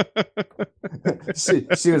babies?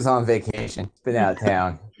 she was on vacation, been out of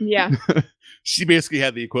town. Yeah. She basically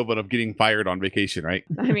had the equivalent of getting fired on vacation, right?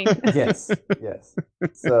 I mean, yes.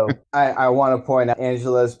 So I want to point out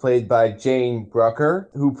Angela is played by Jane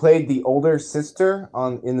Brucker, who played the older sister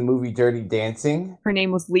in the movie Dirty Dancing. Her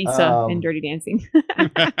name was Lisa in Dirty Dancing.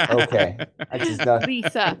 Okay.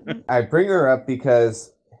 Lisa. I bring her up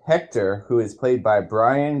because Hector, who is played by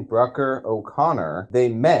Brian Brucker O'Connor, they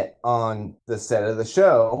met on the set of the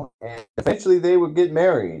show, and eventually they would get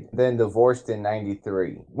married, then divorced in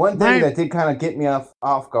 93. One thing that did kind of get me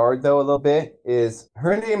off guard, though, a little bit, is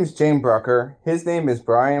her name is Jane Brucker, his name is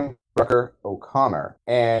Brian Brucker O'Connor,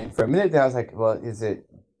 and for a minute there I was like, well, is it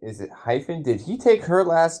hyphen? Did he take her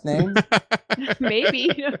last name?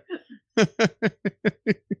 Maybe.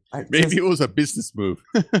 Maybe it was a business move.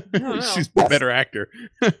 She's a better actor.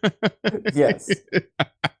 Yes.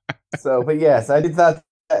 So, but yes, I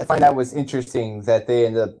find that was interesting that they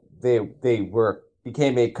ended up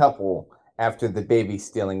became a couple after the baby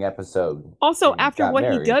stealing episode. Also, after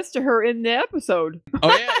what he does to her in the episode. Oh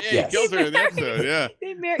yeah, yes. He kills her in the episode.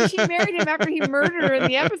 Yeah, she married him after he murdered her in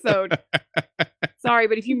the episode. Sorry,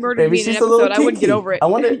 but if you murdered me in an episode, I wouldn't get over it. I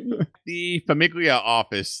wonder. The Famiglia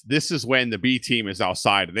office, this is when the B team is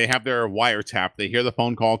outside. They have their wiretap. They hear the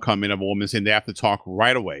phone call come in of a woman saying they have to talk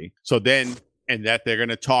right away. So then, and that they're going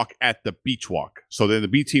to talk at the beach walk. So then the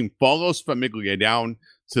B team follows Famiglia down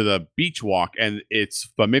to the beach walk, and it's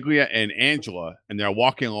Famiglia and Angela, and they're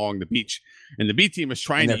walking along the beach. And the B team is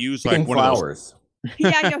trying to use like one flowers. Of those.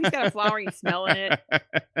 Yeah, I know, he's got a flower, he's smelling it.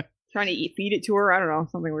 Trying to feed it to her. I don't know,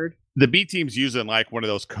 something weird. The B team's using like one of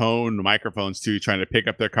those cone microphones too, trying to pick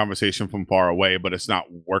up their conversation from far away, but it's not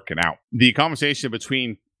working out. The conversation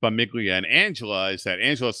between Famiglia and Angela is that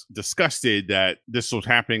Angela's disgusted that this was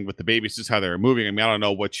happening with the babies. This is how they were moving. I mean, I don't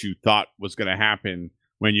know what you thought was going to happen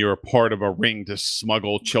when you're a part of a ring to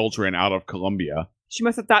smuggle children out of Colombia. She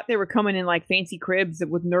must have thought they were coming in like fancy cribs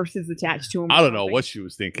with nurses attached to them. I don't know what she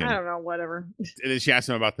was thinking. I don't know, whatever. And then she asked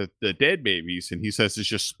him about the dead babies, and he says it's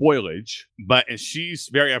just spoilage. And she's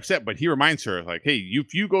very upset, but he reminds her, like, hey,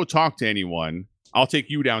 if you go talk to anyone, I'll take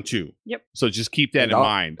you down too. Yep. So just keep that in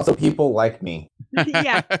mind. Also, people like me.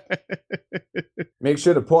 Yeah. Make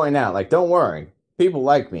sure to point out, like, don't worry. People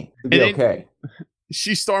like me. It'll be okay.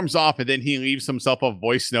 She storms off, and then he leaves himself a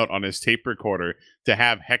voice note on his tape recorder to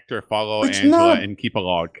have Hector follow It's Angela not- and keep a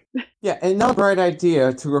log. Yeah, and not a bright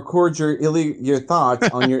idea to record your thoughts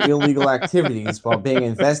on your illegal activities while being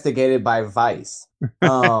investigated by Vice.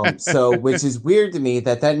 Which is weird to me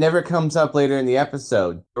that never comes up later in the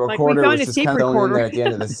episode. The Like, we recorder found was a just tape kind of thrown in recorder. there at the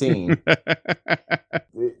end of the scene.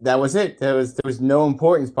 That was it. There was no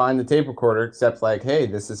importance behind the tape recorder except like, hey,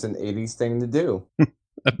 this is an 80s thing to do.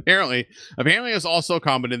 Apparently it's also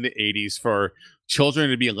common in the 80s for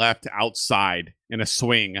children to be left outside in a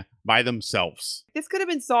swing by themselves. This could have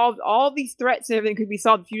been solved. All these threats and everything could be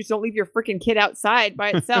solved if you just don't leave your freaking kid outside by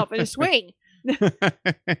itself in a swing. Because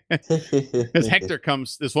Hector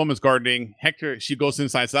comes, this woman's gardening. Hector, she goes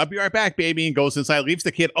inside, says, I'll be right back, baby, and goes inside, leaves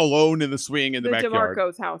the kid alone in the swing in the backyard.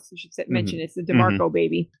 DeMarco's house. You should mention it's the DeMarco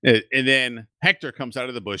baby. And then Hector comes out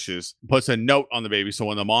of the bushes, puts a note on the baby. So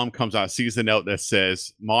when the mom comes out, sees the note that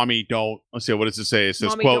says, Mommy, don't, let's see, what does it say? It says,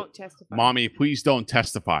 Mommy, quote, don't testify. Mommy, please don't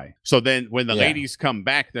testify. So then when the ladies come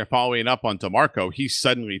back, they're following up on DeMarco. He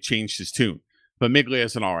suddenly changed his tune. Famiglia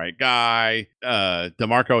is an all right guy.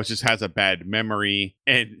 DeMarco just has a bad memory.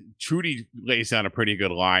 And Trudy lays down a pretty good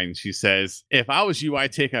line. She says, if I was you,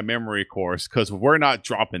 I'd take a memory course because we're not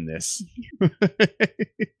dropping this.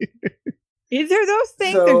 Is there those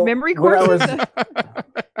things? There's memory courses?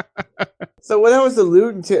 So what I was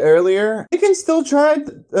alluding to earlier, they can still charge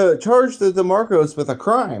the DeMarcos with a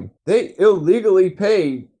crime. They illegally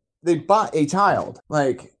they bought a child.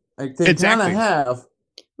 Like they kind of have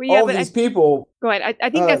all these people. Go ahead. I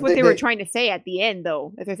think that's what they were trying to say at the end,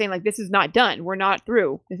 though. As they're saying, like, this is not done. We're not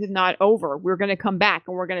through. This is not over. We're going to come back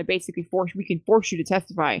and we're going to basically we can force you to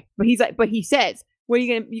testify. But he says, well,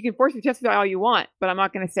 you can force me to testify all you want, but I'm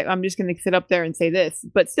not going to say, I'm just going to sit up there and say this.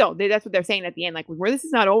 But still, that's what they're saying at the end. Like, where this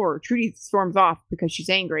is not over, Trudy storms off because she's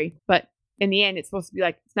angry. But in the end, it's supposed to be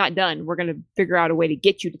like, it's not done. We're going to figure out a way to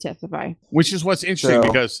get you to testify. Which is what's interesting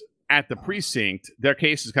because at the precinct, their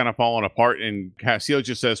case is kind of falling apart, and Castillo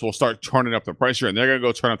just says, we'll start turning up the pressure, and they're going to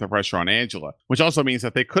go turn up the pressure on Angela, which also means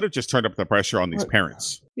that they could have just turned up the pressure on these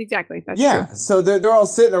parents. Exactly. That's true. So they're all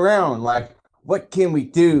sitting around like, what can we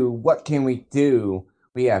do? What can we do?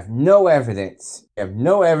 We have no evidence. We have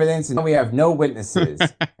no evidence, and we have no witnesses.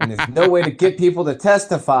 And there's no way to get people to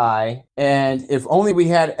testify. And if only we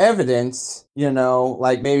had evidence,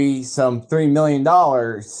 like maybe some $3 million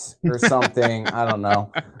or something, I don't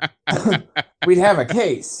know. We'd have a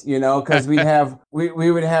case, because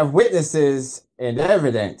we would have witnesses and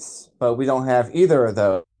evidence, but we don't have either of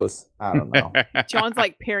those. I don't know. John's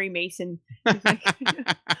like Perry Mason.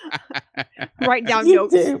 Write down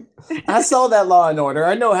notes. I saw that Law and Order.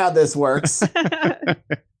 I know how this works.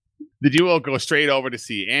 The duo go straight over to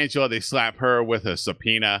see Angela. They slap her with a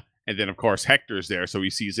subpoena. And then, of course, Hector's there, so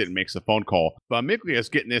he sees it and makes a phone call. But Miglia's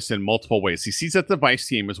getting this in multiple ways. He sees that the Vice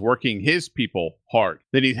team is working his people hard.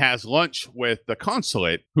 Then he has lunch with the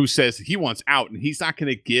consulate, who says he wants out, and he's not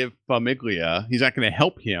going to give Famiglia, he's not going to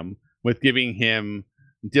help him with giving him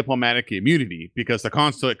diplomatic immunity, because the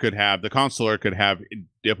consular could have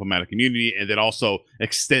diplomatic immunity and then also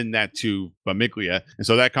extend that to Famiglia. And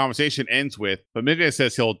so that conversation ends with Famiglia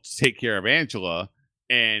says he'll take care of Angela.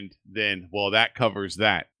 And then, that covers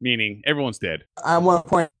that, meaning everyone's dead. I want to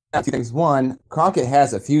point out two things. One, Crockett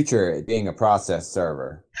has a future at being a process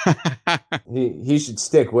server. He should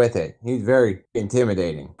stick with it. He's very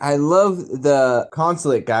intimidating. I love the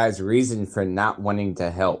consulate guy's reason for not wanting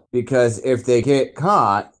to help. Because if they get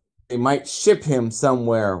caught, they might ship him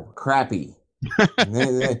somewhere crappy.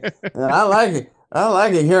 I like it. I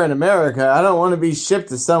like it here in America. I don't want to be shipped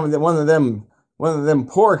to one of them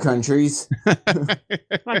poor countries.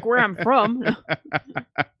 Like where I'm from.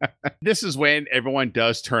 This is when everyone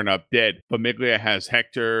does turn up dead. Famiglia has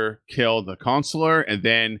Hector kill the consular and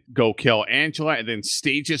then go kill Angela and then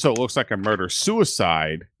stage it so it looks like a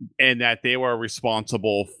murder-suicide, and that they were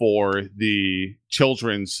responsible for the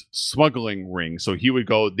children's smuggling ring. So they would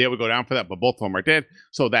go down for that, but both of them are dead.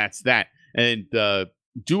 So that's that. And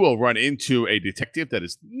duo run into a detective that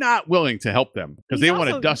is not willing to help them because they want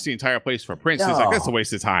to dust the entire place for Prince. He's like, that's a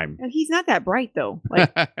waste of time. And he's not that bright, though.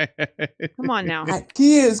 Like, come on now.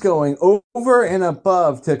 He is going over and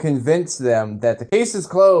above to convince them that the case is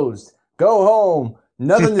closed. Go home.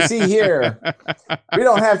 Nothing to see here. We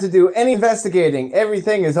don't have to do any investigating.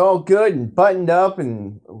 Everything is all good and buttoned up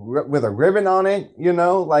and with a ribbon on it.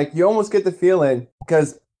 Like you almost get the feeling,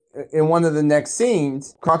 because in one of the next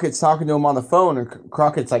scenes, Crockett's talking to him on the phone, and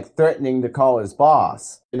Crockett's like threatening to call his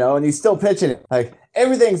boss, and he's still pitching it like,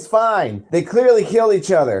 everything's fine. They clearly killed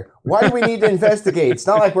each other. Why do we need to investigate? It's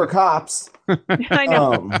not like we're cops. I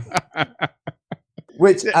know.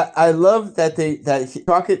 Which I love that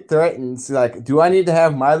Crockett threatens, like, do I need to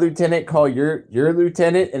have my lieutenant call your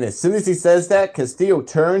lieutenant? And as soon as he says that, Castillo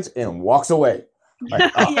turns and walks away.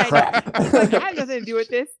 Like, oh, Yeah, crap. Like, I have nothing to do with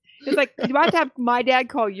this. It's like, do I have to have my dad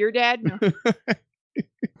call your dad? No.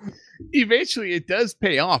 Eventually, it does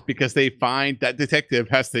pay off because they find that detective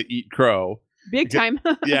has to eat crow. Big time.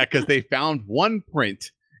 Yeah, because they found one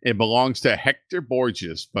print. It belongs to Hector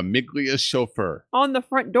Borges, Famiglia's chauffeur. On the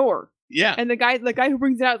front door. Yeah. And the guy who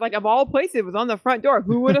brings it out, like, of all places, it was on the front door.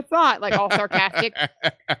 Who would have thought? Like, all sarcastic.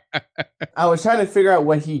 I was trying to figure out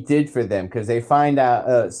what he did for them because they find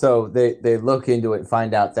out. So they look into it and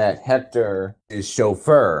find out that Hector is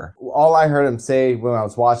chauffeur. All I heard him say when I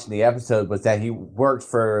was watching the episode was that he worked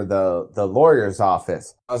for the lawyer's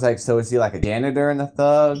office. I was like, so is he like a janitor in the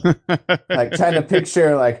Thug? Like trying to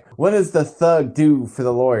picture like what does the Thug do for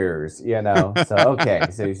the lawyers? You know. So okay,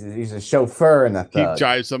 so he's a chauffeur in the Thug. He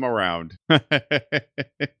drives them around. I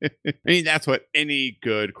mean, that's what any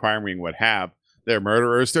good crime ring would have. Their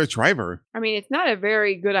murderer is their driver. I mean, it's not a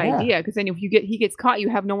very good idea because then if he gets caught, you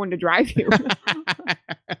have no one to drive you.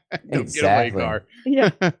 Exactly. Getaway car. Yeah.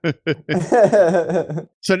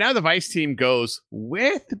 So now the Vice team goes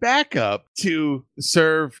with backup to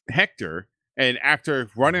serve Hector. And after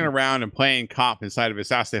running around and playing cop inside of his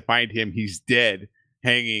house, they find him. He's dead,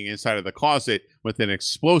 hanging inside of the closet with an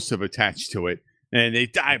explosive attached to it. And they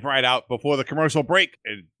dive right out before the commercial break.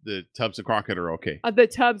 And the Tubbs and Crockett are okay. The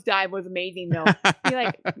Tubbs dive was amazing, though. He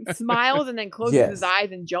like smiles and then closes his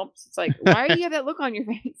eyes and jumps. It's like, why do you have that look on your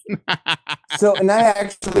face? So, and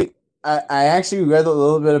I actually read a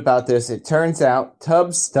little bit about this. It turns out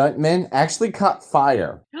Tubbs' stuntman actually caught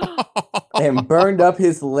fire and burned up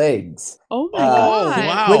his legs. Oh my God.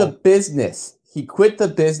 Wow. With a business. He quit the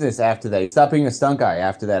business after that. He stopped being a stunt guy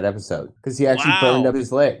after that episode because he actually burned up his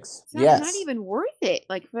legs. It's not even worth it.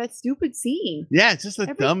 Like for that stupid scene. Yeah, it's just a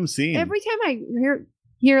dumb scene. Every time I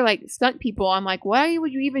hear like stunt people, I'm like, why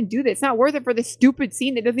would you even do this? It's not worth it for this stupid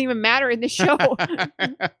scene that doesn't even matter in the show.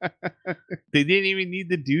 They didn't even need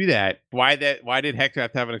to do that. Why did Hector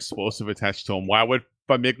have to have an explosive attached to him? Why would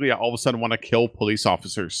Famiglia all of a sudden want to kill police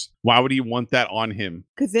officers? Why would he want that on him?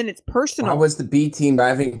 Because then it's personal. Why was the B team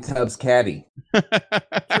driving Tubbs' caddy?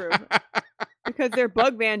 True. Because their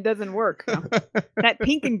bug van doesn't work. That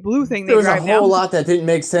pink and blue thing There was a drive whole now. lot that didn't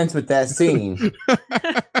make sense with that scene.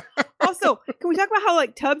 Also, can we talk about how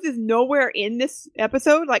like Tubbs is nowhere in this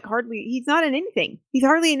episode? Like hardly, he's not in anything. He's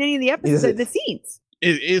hardly in any of the episodes, the scenes.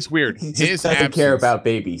 It is weird. He just doesn't care about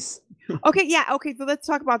babies. Okay, yeah, okay, so let's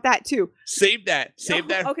talk about that too. Save that Okay,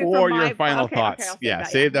 for for your final thoughts. I'll Yeah,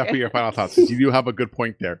 save that for your final thoughts. You do have a good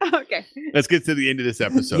point there. Okay. Let's get to the end of this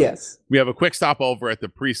episode. Yes. We have a quick stop over at the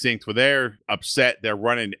precinct where they're upset. They're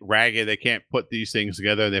running ragged. They can't put these things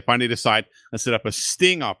together. They finally decide to set up a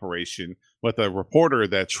sting operation with a reporter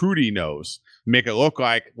that Trudy knows. Make it look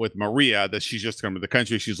like with Maria that she's just come to the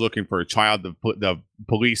country. She's looking for a child. The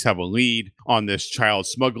police have a lead on this child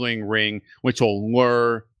smuggling ring, which will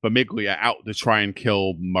lure Famiglia out to try and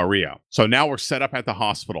kill Maria. So now we're set up at the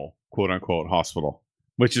hospital, quote unquote hospital,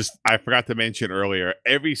 which is, I forgot to mention earlier,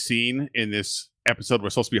 every scene in this episode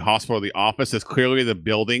was supposed to be hospital or the office. Is clearly the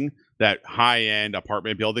building, that high-end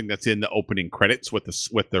apartment building that's in the opening credits with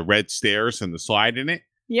the red stairs and the slide in it.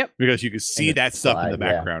 Yep. Because you can see that stuff in the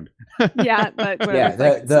background. Yeah, but whatever.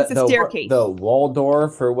 Yeah, It's a staircase. The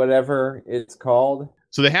Waldorf or whatever it's called.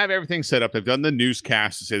 So they have everything set up. They've done the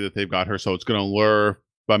newscast to say that they've got her, so it's going to lure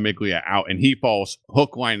Famiglia out, and he falls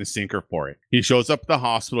hook, line, and sinker for it. He shows up at the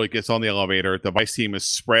hospital. He gets on the elevator. The Vice team is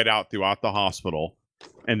spread out throughout the hospital,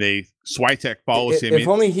 and Switek follows him. If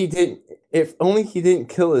only he didn't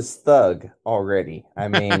kill his thug already. I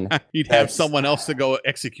mean, he'd have someone else to go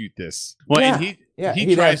execute this. Well, yeah,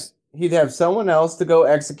 and he'd have someone else to go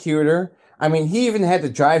execute her. I mean, he even had to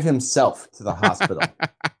drive himself to the hospital.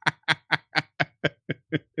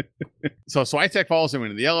 So Switek follows him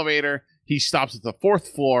into the elevator. He stops at the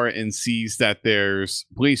 4th floor and sees that there's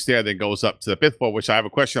police there, then goes up to the 5th floor, which I have a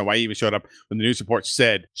question on why he even showed up when the news report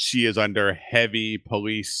said she is under heavy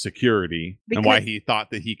police security and why he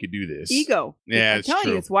thought that he could do this. Ego. Yeah, I'm telling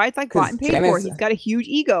you, it's why it's like bought and paid for. He's got a huge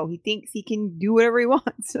ego. He thinks he can do whatever he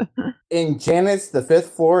wants. And Janice, the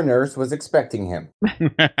 5th floor nurse, was expecting him.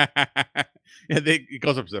 He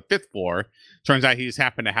goes up to the 5th floor. Turns out he's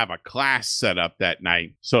happened to have a class set up that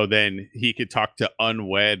night. So then he could talk to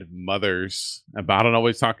unwed mothers about, I don't know what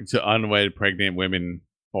he's talking to unwed pregnant women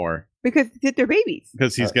for. Because they're babies.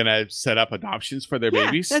 Because he's going to set up adoptions for their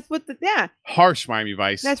babies. That's what Harsh, Miami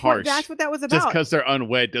Vice. That's harsh. what that was about. Just because they're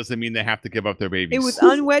unwed doesn't mean they have to give up their babies. It was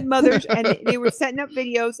unwed mothers, and they were setting up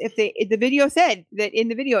videos. The video said that in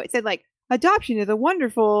the video, it said like, adoption is a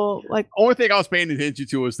wonderful, like, Only thing I was paying attention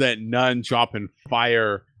to was that nun dropping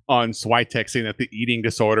fire on Switek saying that the eating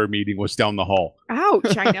disorder meeting was down the hall.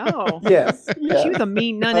 ouch, I know. Yes. She was a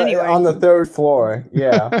mean nun anyway. On the 3rd floor.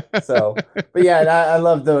 Yeah. So, but yeah, and I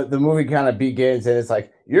love the movie kind of begins and it's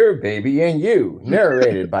like, Your Baby and You,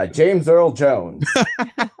 narrated by James Earl Jones.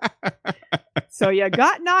 So you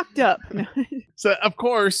got knocked up. So, of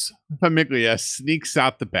course, Famiglia sneaks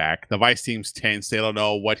out the back. The Vice team's tense. They don't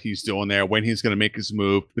know what he's doing there, when he's going to make his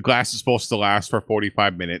move. The glass is supposed to last for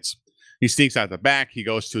 45 minutes. He sneaks out the back. He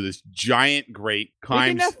goes to this giant grate,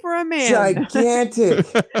 climbs. Big enough for a man. Gigantic.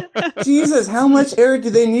 Jesus, how much air do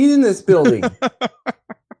they need in this building?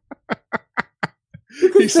 You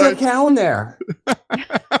could fit a cow in there.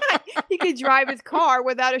 He could drive his car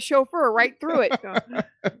without a chauffeur right through it. So.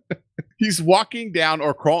 He's walking down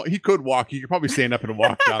or crawl. He could walk. He could probably stand up and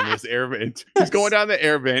walk down this air vent. He's going down the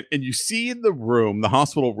air vent, and you see in the room, the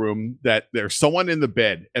hospital room, that there's someone in the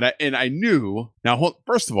bed. And I knew. Now,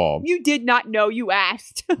 first of all, You did not know, you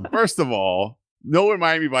asked. first of all, no, in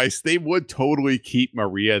Miami Vice, they would totally keep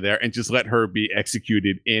Maria there and just let her be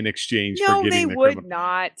executed in exchange for No, getting they the would criminal.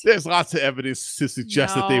 not. There's lots of evidence to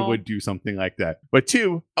suggest that they No. would do something like that. But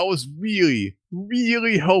two, I was really,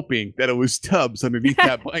 really hoping that it was Tubbs underneath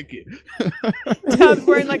that blanket. Tubbs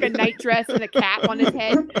wearing like a night dress and a cap on his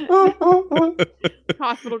head.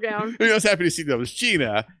 Hospital gown. I was happy to see that it was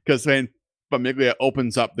Gina, because when Famiglia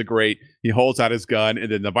opens up the grate, he holds out his gun,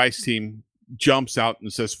 and then the Vice team jumps out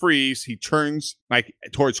and says freeze. He turns like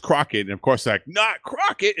towards Crockett, and of course like, not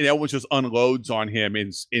Crockett, and everyone just unloads on him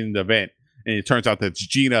in the vent. And it turns out that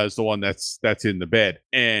Gina is the one that's in the bed.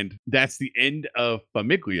 And that's the end of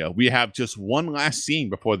Famiglia. We have just one last scene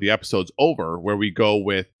before the episode's over, where we go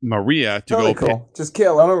with Maria to Totally go cool. Just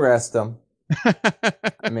kill him, arrest him.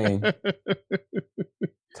 I mean,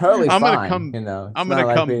 totally I'm gonna fine. come- you know, I'm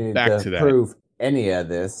gonna come we need back to that. prove any of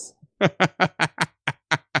this.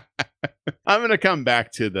 I'm going to come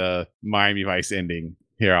back to the Miami Vice ending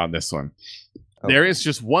here on this one. Okay. There is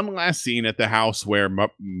just one last scene at the house where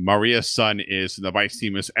Maria's son is, and the Vice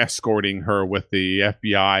team is escorting her with the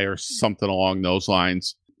FBI or something along those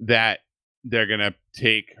lines, that they're going to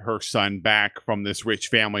take her son back from this rich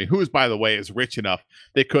family, who is, by the way, is rich enough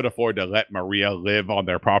they could afford to let Maria live on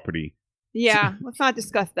their property. Yeah, let's not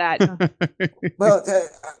discuss that. Well,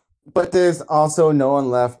 but there's also no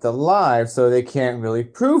one left alive, so they can't really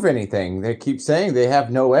prove anything. They keep saying they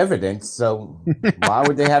have no evidence, so why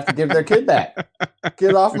would they have to give their kid back?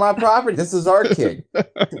 Get off my property. This is our kid.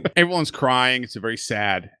 Everyone's crying. It's a very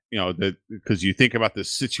sad, because you think about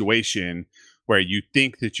this situation where you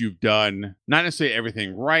think that you've done not necessarily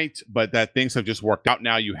everything right, but that things have just worked out.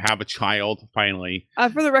 Now you have a child, finally.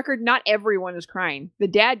 For the record, not everyone is crying. The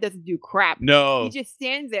dad doesn't do crap. No. He just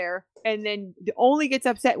stands there and then only gets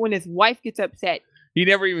upset when his wife gets upset. He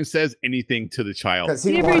never even says anything to the child.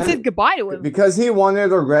 He never even says goodbye to him. Because he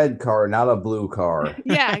wanted a red car, not a blue car.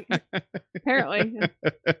 Yeah, apparently.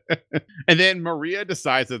 And then Maria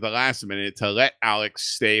decides at the last minute to let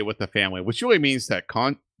Alex stay with the family, which really means that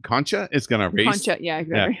Concha is going to raise... Concha, yeah,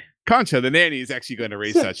 exactly. Yeah. Concha, the nanny, is actually going to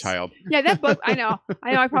raise that child. Yeah, that bug. I know.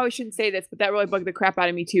 I probably shouldn't say this, but that really bugged the crap out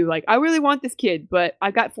of me too. Like, I really want this kid, but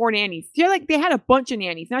I've got 4 nannies. Yeah, like they had a bunch of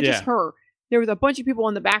nannies, not just her. There was a bunch of people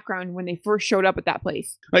in the background when they first showed up at that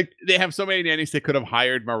place. Like, they have so many nannies, they could have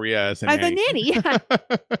hired Maria as a nanny. Yeah.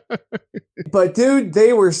 But dude,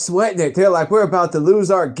 they were sweating it. They're like, we're about to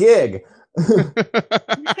lose our gig.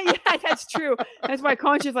 Yeah, that's true. That's why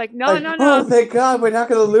Concha's like, no. Oh, thank God, we're not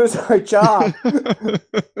going to lose our job.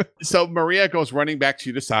 So Maria goes running back.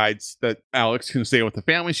 She decides that Alex can stay with the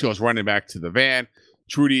family. She goes running back to the van.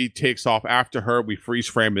 Trudy takes off after her. We freeze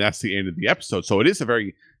frame, and that's the end of the episode. So it is a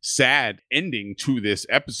very sad ending to this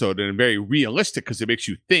episode, and very realistic, because it makes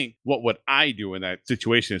you think, what would I do in that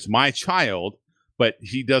situation? It's my child, but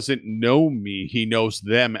he doesn't know me. He knows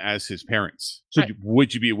them as his parents. So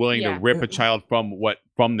would you be willing to rip a child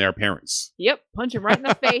from their parents? Yep. Punch him right in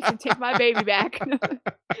the face and take my baby back.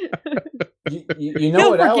 You know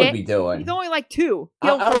what I would be doing? He's only like 2.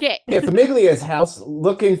 He'll forget. If Miglia's house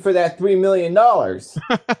looking for that $3 million.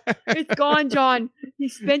 It's gone, John. He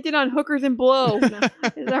spent it on hookers and blow.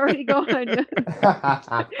 It's already gone.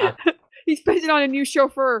 He spent it on a new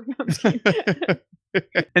chauffeur. No, I'm just kidding.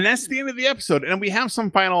 And that's the end of the episode. And we have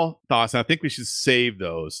some final thoughts. I think we should save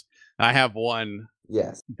those. I have one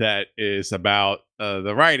that is about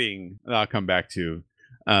the writing that I'll come back to.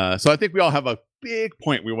 So I think we all have a big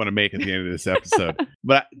point we want to make at the end of this episode.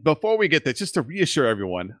 But before we get there, just to reassure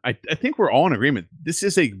everyone, I think we're all in agreement. This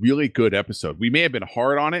is a really good episode. We may have been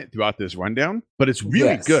hard on it throughout this rundown, but it's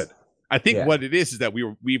really good. I think what it is that we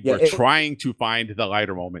were trying to find the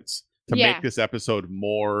lighter moments. to Yeah. make this episode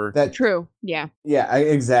more. True. Yeah. Yeah,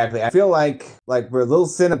 exactly. I feel like we're a little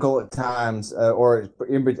cynical at times,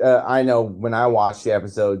 I know when I watch the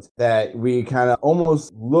episodes that we kind of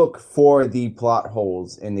almost look for the plot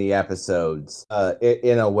holes in the episodes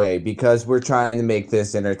in a way, because we're trying to make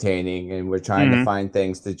this entertaining and we're trying to find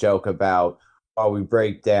things to joke about while we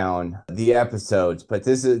break down the episodes. But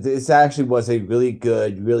this actually was a really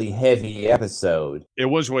good, really heavy episode. It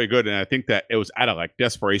was really good, and I think that it was out of like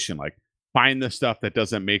desperation, like find the stuff that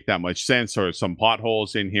doesn't make that much sense or some plot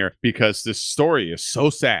holes in here, because this story is so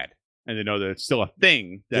sad. And they know that it's still a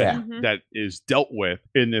thing that that is dealt with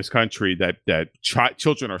in this country, that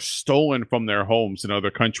children are stolen from their homes in other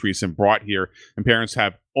countries and brought here, and parents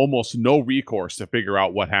have almost no recourse to figure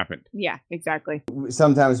out what happened. Yeah, exactly.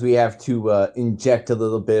 Sometimes we have to inject a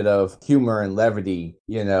little bit of humor and levity,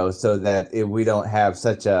 so that we don't have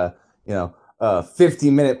such a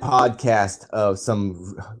 50-minute podcast of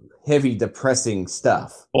some heavy, depressing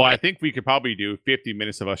stuff. Well, I think we could probably do 50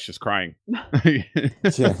 minutes of us just crying.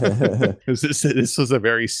 Because this was a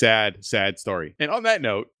very sad story. And on that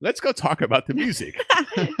note, let's go talk about the music.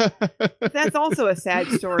 That's also a sad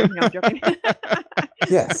story. No, I'm joking.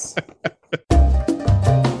 Yes.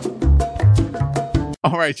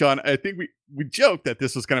 All right, John, I think we joked that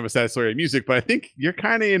this was kind of a sad story of music, but I think you're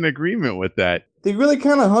kind of in agreement with that. They really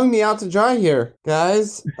kind of hung me out to dry here,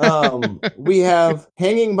 guys. We have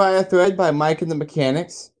Hanging by a Thread by Mike and the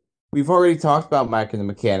Mechanics. We've already talked about Mike and the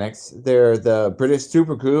Mechanics. They're the British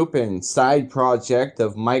supergroup and side project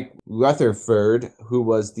of Mike Rutherford, who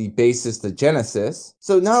was the bassist of Genesis.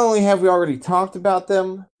 So not only have we already talked about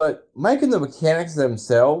them, but Mike and the Mechanics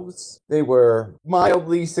themselves, they were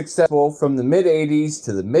mildly successful from the mid-'80s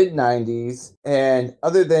to the mid-'90s. And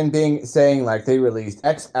other than saying like they released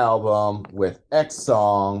X album with X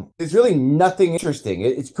song, there's really nothing interesting.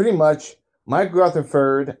 It's pretty much Mike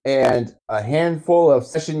Rutherford and a handful of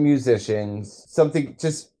session musicians, something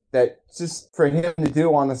just for him to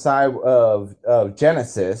do on the side of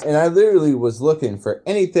Genesis. And I literally was looking for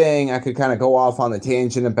anything I could kind of go off on a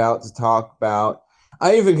tangent about to talk about.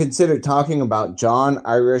 I even considered talking about John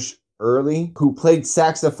Irish Early, who played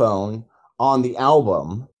saxophone on the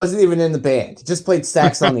album. Wasn't even in the band. He just played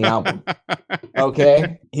sax on the album.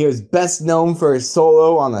 Okay? He was best known for his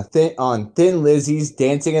solo on Thin Lizzy's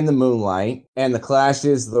Dancing in the Moonlight and the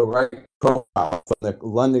Clash's The Right Profile from the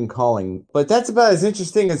London Calling. But that's about as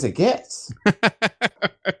interesting as it gets.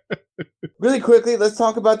 Really quickly, let's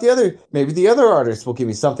talk about maybe the other artists will give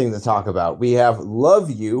me something to talk about. We have Love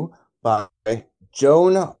You by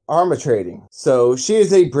Joan Armatrading. So she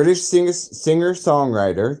is a British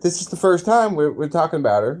singer-songwriter. This is the first time we're talking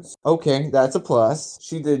about her. Okay, that's a plus.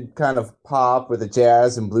 She did kind of pop with a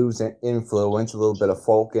jazz and blues influence, a little bit of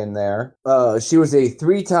folk in there. She was a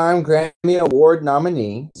 3-time Grammy Award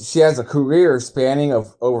nominee. She has a career spanning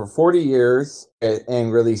of over 40 years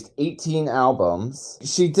and released 18 albums.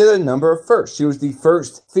 She did a number of firsts. She was the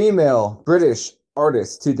first female British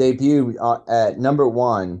artist to debut at number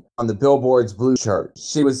 1 on the Billboard's Blues chart.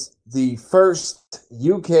 She was the first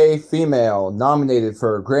UK female nominated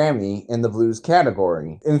for a Grammy in the blues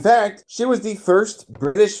category. In fact, she was the first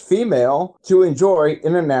British female to enjoy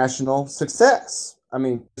international success. I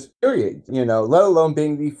mean, period, let alone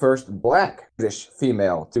being the first black British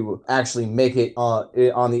female to actually make it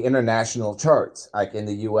on the international charts, like in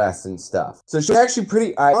the US and stuff. So she's actually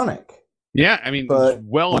pretty iconic. Yeah, I mean,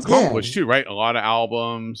 well accomplished too, right? A lot of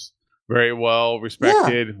albums, very well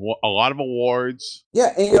respected, a lot of awards.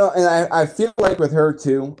 Yeah, and I feel like with her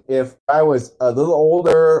too, if I was a little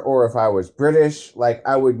older or if I was British, like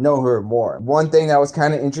I would know her more. One thing that was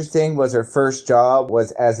kind of interesting was her first job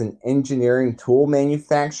was as an engineering tool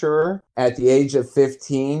manufacturer at the age of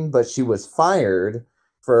 15, but she was fired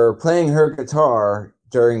for playing her guitar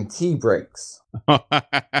during tea breaks.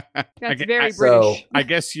 That's very British. I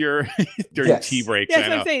guess you're during tea breaks. That's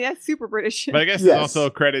what I'm saying. That's super British. But I guess there's also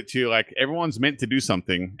a credit to like everyone's meant to do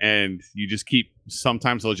something, and you just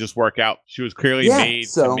sometimes it'll just work out. She was clearly made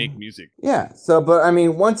to make music. Yeah. So, but I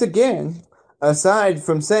mean, once again, aside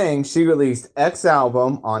from saying she released X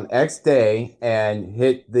album on X day and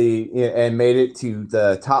and made it to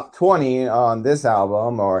the top 20 on this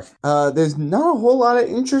album, or there's not a whole lot of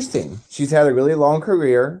interesting. She's had a really long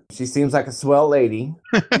career. She seems like a swell lady.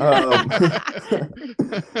 I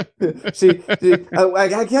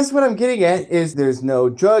guess what I'm getting at is there's no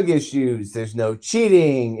drug issues, there's no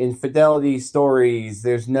cheating, infidelity stories,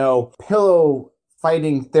 there's no pillow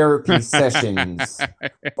fighting therapy sessions.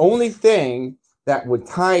 Only thing that would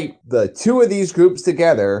tie the two of these groups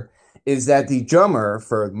together is that the drummer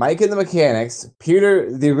for Mike and the Mechanics,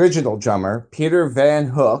 Peter, the original drummer, Peter Van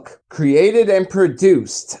Hook, created and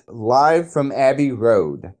produced Live from Abbey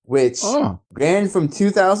Road, which ran from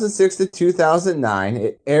 2006 to 2009.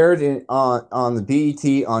 It aired on the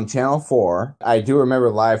BET on Channel 4. I do remember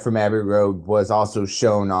Live from Abbey Road was also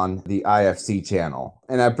shown on the IFC channel.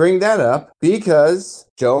 And I bring that up because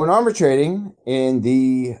Joe and Armor Trading in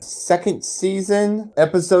the second season,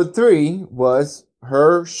 episode 3, was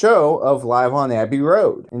her show of Live on Abbey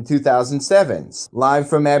Road in 2007. Live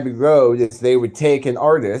from Abbey Road is they would take an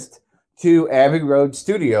artist to Abbey Road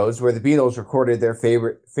Studios where the Beatles recorded their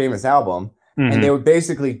famous album. And they would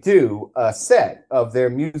basically do a set of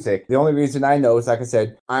their music. The only reason I know is, like I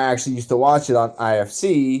said, I actually used to watch it on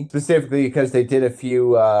IFC, specifically because they did a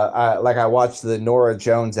few, like I watched the Norah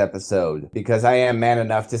Jones episode, because I am man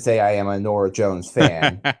enough to say I am a Norah Jones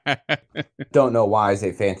fan. Don't know why, it's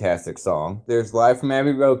a fantastic song. There's Live from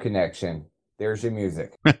Abbey Road connection. There's your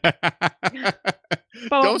music.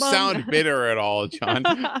 Don't sound bitter at all, John.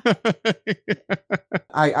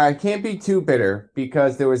 I can't be too bitter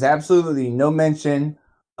because there was absolutely no mention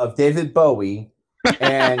of David Bowie.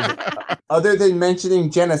 And other than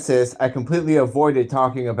mentioning Genesis, I completely avoided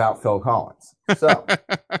talking about Phil Collins. So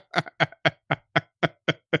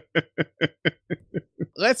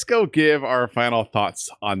let's go give our final thoughts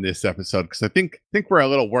on this episode, because I think we're a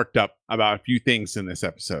little worked up about a few things in this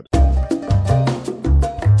episode.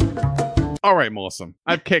 All right, Melissa,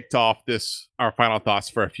 I've kicked off our final thoughts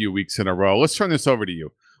for a few weeks in a row. Let's turn this over to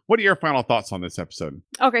you. What are your final thoughts on this episode?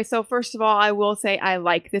 Okay, so first of all, I will say I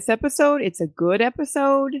like this episode. It's a good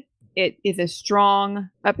episode. It is a strong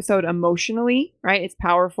episode emotionally, right? It's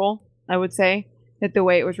powerful, I would say. That the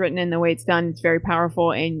way it was written and the way it's done, it's very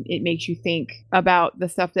powerful, and it makes you think about the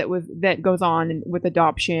stuff that goes on with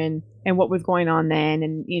adoption and what was going on then.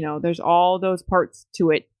 And, there's all those parts to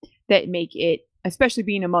it that make it, especially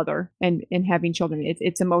being a mother and having children,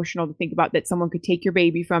 it's emotional to think about that someone could take your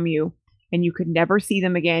baby from you and you could never see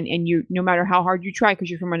them again. And no matter how hard you try, because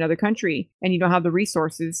you're from another country and you don't have the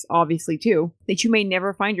resources, obviously, too, that you may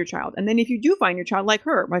never find your child. And then if you do find your child, like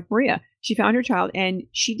Maria, she found her child and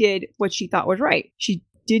she did what she thought was right. She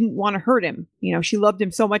didn't want to hurt him. She loved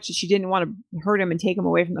him so much that she didn't want to hurt him and take him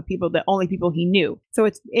away from the only people he knew. So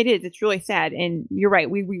it's really sad. And you're right.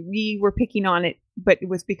 We were picking on it, but it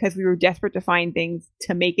was because we were desperate to find things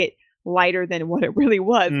to make it lighter than what it really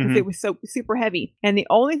was, because it was so super heavy. And the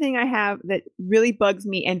only thing I have that really bugs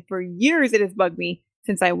me, and for years it has bugged me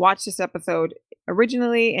since I watched this episode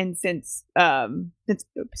originally, and since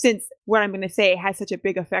what I'm going to say has such a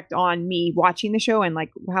big effect on me watching the show and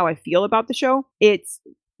like how I feel about the show, it's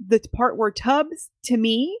the part where Tubbs, to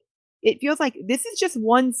me, it feels like this is just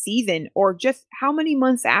one season, or just how many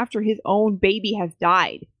months after his own baby has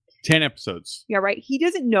died. 10 episodes. Yeah, right. He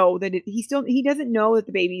doesn't know that he doesn't know that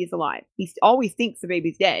the baby is alive. He always thinks the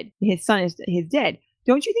baby's dead. His son is dead.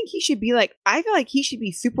 Don't you think he should be like, I feel like he should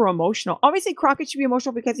be super emotional. Obviously, Crockett should be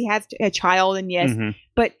emotional because he has a child, and yes,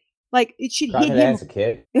 but like it should Crockett hit him. has a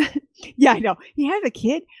kid. Yeah, I know. He has a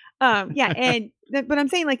kid. Yeah, but I'm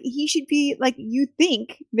saying, like, he should be like, you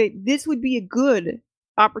think that this would be a good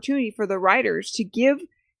opportunity for the writers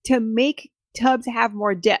to make Tubbs have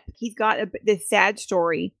more depth. He's got this sad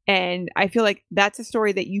story, and I feel like that's a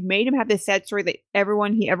story that you made him have, this sad story that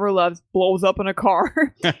everyone he ever loves blows up in a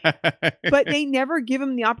car. But they never give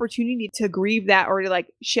him the opportunity to grieve that, or to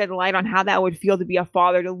like shed light on how that would feel to be a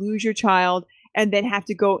father, to lose your child and then have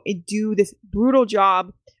to go and do this brutal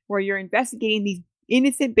job where you're investigating these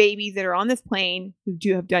innocent babies that are on this plane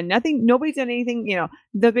who have done nothing. Nobody's done anything.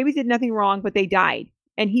 The babies did nothing wrong, but they died.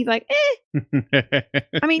 And he's like,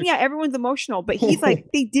 I mean, yeah, everyone's emotional, but he's like,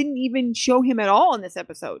 they didn't even show him at all in this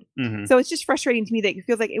episode. So it's just frustrating to me that it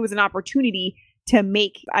feels like it was an opportunity to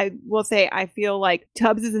make, I will say, I feel like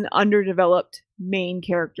Tubbs is an underdeveloped main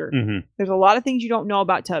character. There's a lot of things you don't know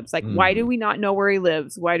about Tubbs. Like, why do we not know where he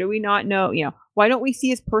lives? Why do we not know, why don't we see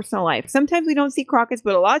his personal life? Sometimes we don't see Crockett's,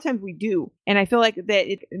 but a lot of times we do. And I feel like that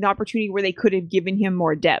it's an opportunity where they could have given him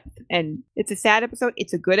more depth. And it's a sad episode.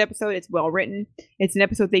 It's a good episode. It's well written. It's an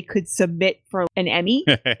episode they could submit for an Emmy.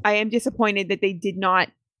 I am disappointed that they did not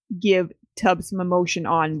give Tubbs some emotion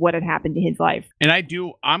on what had happened to his life. And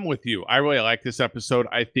I'm with you. I really like this episode.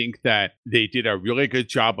 I think that they did a really good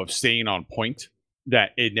job of staying on point,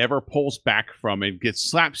 that it never pulls back from it, gets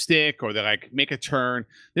slapstick, or they like make a turn.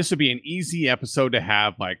 This would be an easy episode to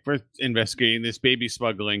have, like, for investigating this baby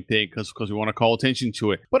smuggling thing because we want to call attention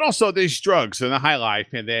to it. But also there's drugs and the high life,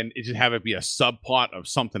 and then it just have it be a subplot of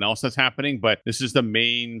something else that's happening. But this is the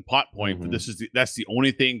main plot point. That's the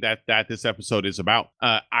only thing that this episode is about.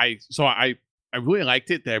 I I really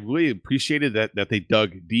liked it. I really appreciated that they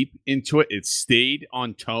dug deep into it. It stayed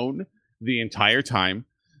on tone the entire time.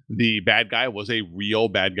 The bad guy was a real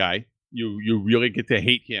bad guy. You really get to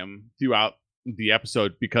hate him throughout the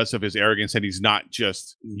episode because of his arrogance, and he's not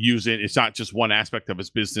just it's not just one aspect of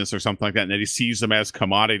his business or something like that, and that he sees them as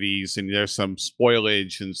commodities, and there's some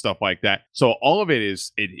spoilage and stuff like that. So all of it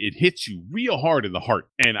is it hits you real hard in the heart,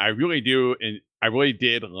 and I really do. And I really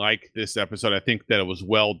did like this episode. I think that it was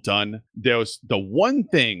well done. There was the one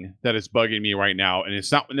thing that is bugging me right now, and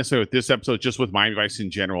it's not necessarily with this episode, just with Miami Vice in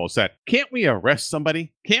general, is that can't we arrest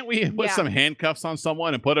somebody? Can't we put some handcuffs on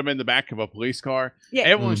someone and put them in the back of a police car? Yeah.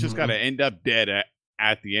 Everyone's just got to end up dead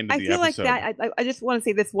at the end of the episode. I feel like that. I just want to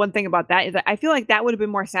say this one thing about that is that I feel like that would have been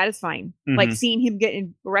more satisfying, like seeing him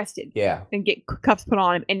getting arrested, and get cuffs put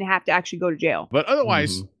on him and have to actually go to jail. But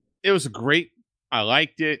otherwise, it was great. I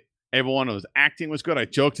liked it. Everyone was acting was good. I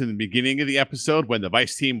joked in the beginning of the episode when the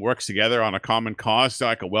Vice team works together on a common cause, they're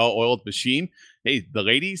like a well-oiled machine. Hey, the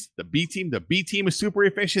ladies, the B team is super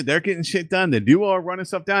efficient. They're getting shit done. The duo are running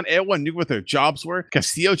stuff down. Everyone knew what their jobs were.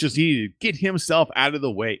 Castillo just needed to get himself out of the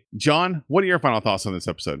way. John, what are your final thoughts on this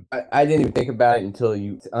episode? I didn't even think about it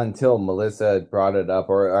until Melissa brought it up,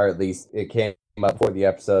 or at least it came up for the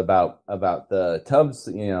episode about the Tubbs,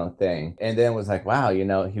 thing. And then was like, wow,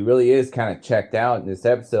 he really is kind of checked out in this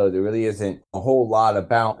episode. There really isn't a whole lot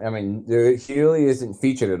about, he really isn't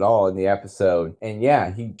featured at all in the episode. And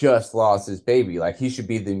yeah, he just lost his baby. Like, he should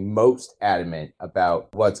be the most adamant about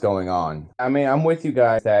what's going on. I'm with you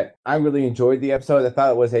guys that I really enjoyed the episode. I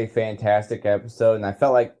thought it was a fantastic episode, and I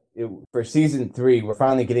felt like for season 3, we're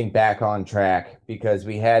finally getting back on track, because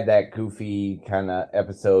we had that goofy kind of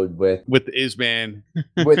episode with Isman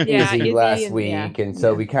Izzy last week, and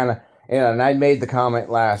so we kind of, and I made the comment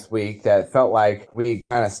last week that felt like we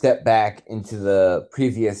kind of stepped back into the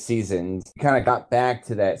previous seasons, kind of got back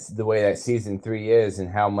to the way that season 3 is, and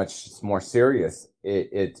how much more serious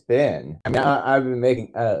it's been. I've been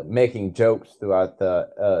making jokes throughout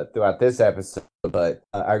this episode, but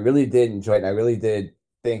I really did enjoy it, and I really did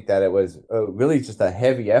think that it was really just a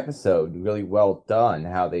heavy episode, really well done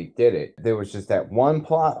how they did it. There was just that one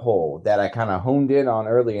plot hole that I kind of honed in on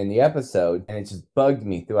early in the episode, and it just bugged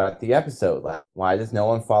me throughout the episode. Like, why does no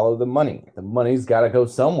one follow the money? The money's got to go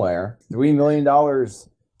somewhere. $3 million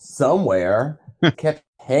somewhere. Kept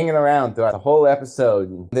hanging around throughout the whole episode.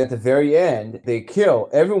 And at the very end, they kill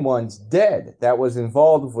everyone's dead that was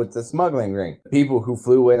involved with the smuggling ring. People who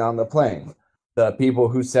flew in on the plane, the people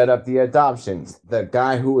who set up the adoptions, the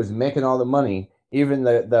guy who was making all the money, even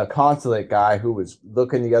the consulate guy who was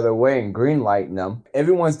looking the other way and greenlighting them.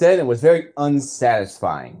 Everyone's dead, and it was very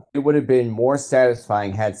unsatisfying. It would have been more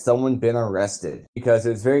satisfying had someone been arrested, because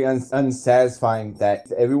it was very unsatisfying that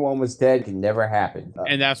everyone was dead. It could never happen.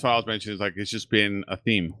 And that's what I was mentioning. Is like, it's just been a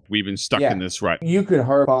theme. We've been stuck in this rut. You could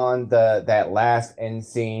harp on that last end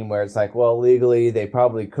scene where it's like, well, legally they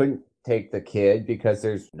probably couldn't take the kid because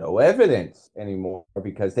there's no evidence anymore,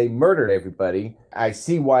 because they murdered everybody. I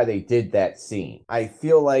see why they did that scene. I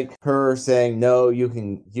feel like her saying, no, he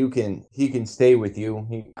can stay with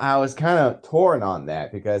you. I was kind of torn on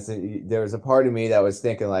that, because there was a part of me that was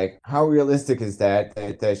thinking, like, how realistic is that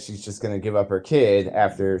she's just going to give up her kid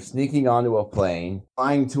after sneaking onto a plane,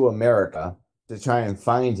 flying to America to try and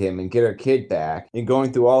find him and get her kid back, and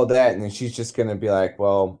going through all that, and then she's just going to be like,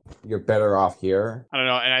 well, you're better off here. I don't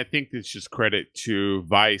know, and I think it's just credit to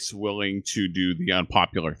Vice willing to do the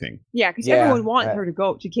unpopular thing. Yeah, because everyone wants her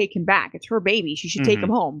to take him back. It's her baby. She should take him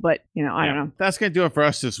home, but, I don't know. That's going to do it for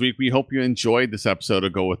us this week. We hope you enjoyed this episode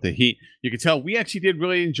of Go With The Heat. You can tell we actually did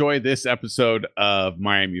really enjoy this episode of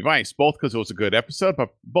Miami Vice, both because it was a good episode,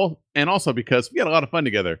 and also because we had a lot of fun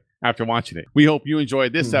together after watching it. We hope you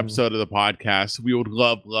enjoyed this episode of the podcast. We would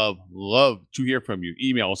love to hear from you.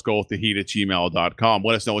 Email us, gowiththeheat@gmail.com.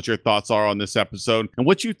 Let us know what your thoughts are on this episode and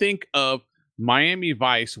what you think of Miami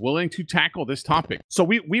Vice willing to tackle this topic. So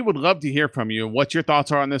we would love to hear from you, what your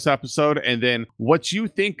thoughts are on this episode, and then what you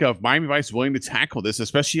think of Miami Vice willing to tackle this,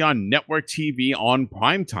 especially on network TV on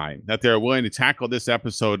primetime, that they're willing to tackle this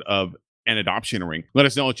episode of An Adoption Ring. Let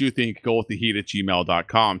us know what you think.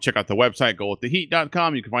 Gowiththeheat@gmail.com. Check out the website,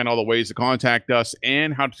 gowiththeheat.com. You can find all the ways to contact us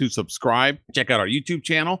and how to subscribe. Check out our YouTube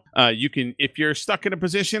channel. You can, if you're stuck in a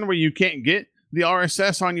position where you can't get the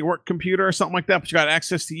RSS on your work computer or something like that, but you got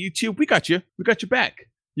access to YouTube, we got you. We got your back.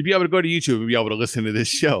 You'll be able to go to YouTube and be able to listen to this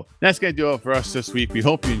show. That's going to do it for us this week. We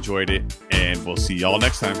hope you enjoyed it, and we'll see y'all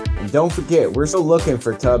next time. And don't forget, we're still looking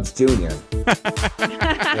for Tubbs Jr.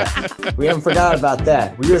 We haven't forgot about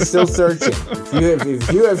that. We are still searching. If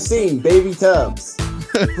you have seen Baby Tubbs,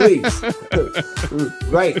 please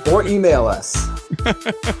write or email us.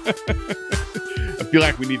 feel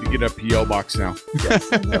like we need to get a PO box now. Yes.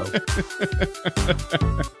 No.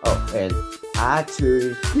 Oh, and hi,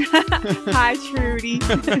 Trudy. Hi, Trudy.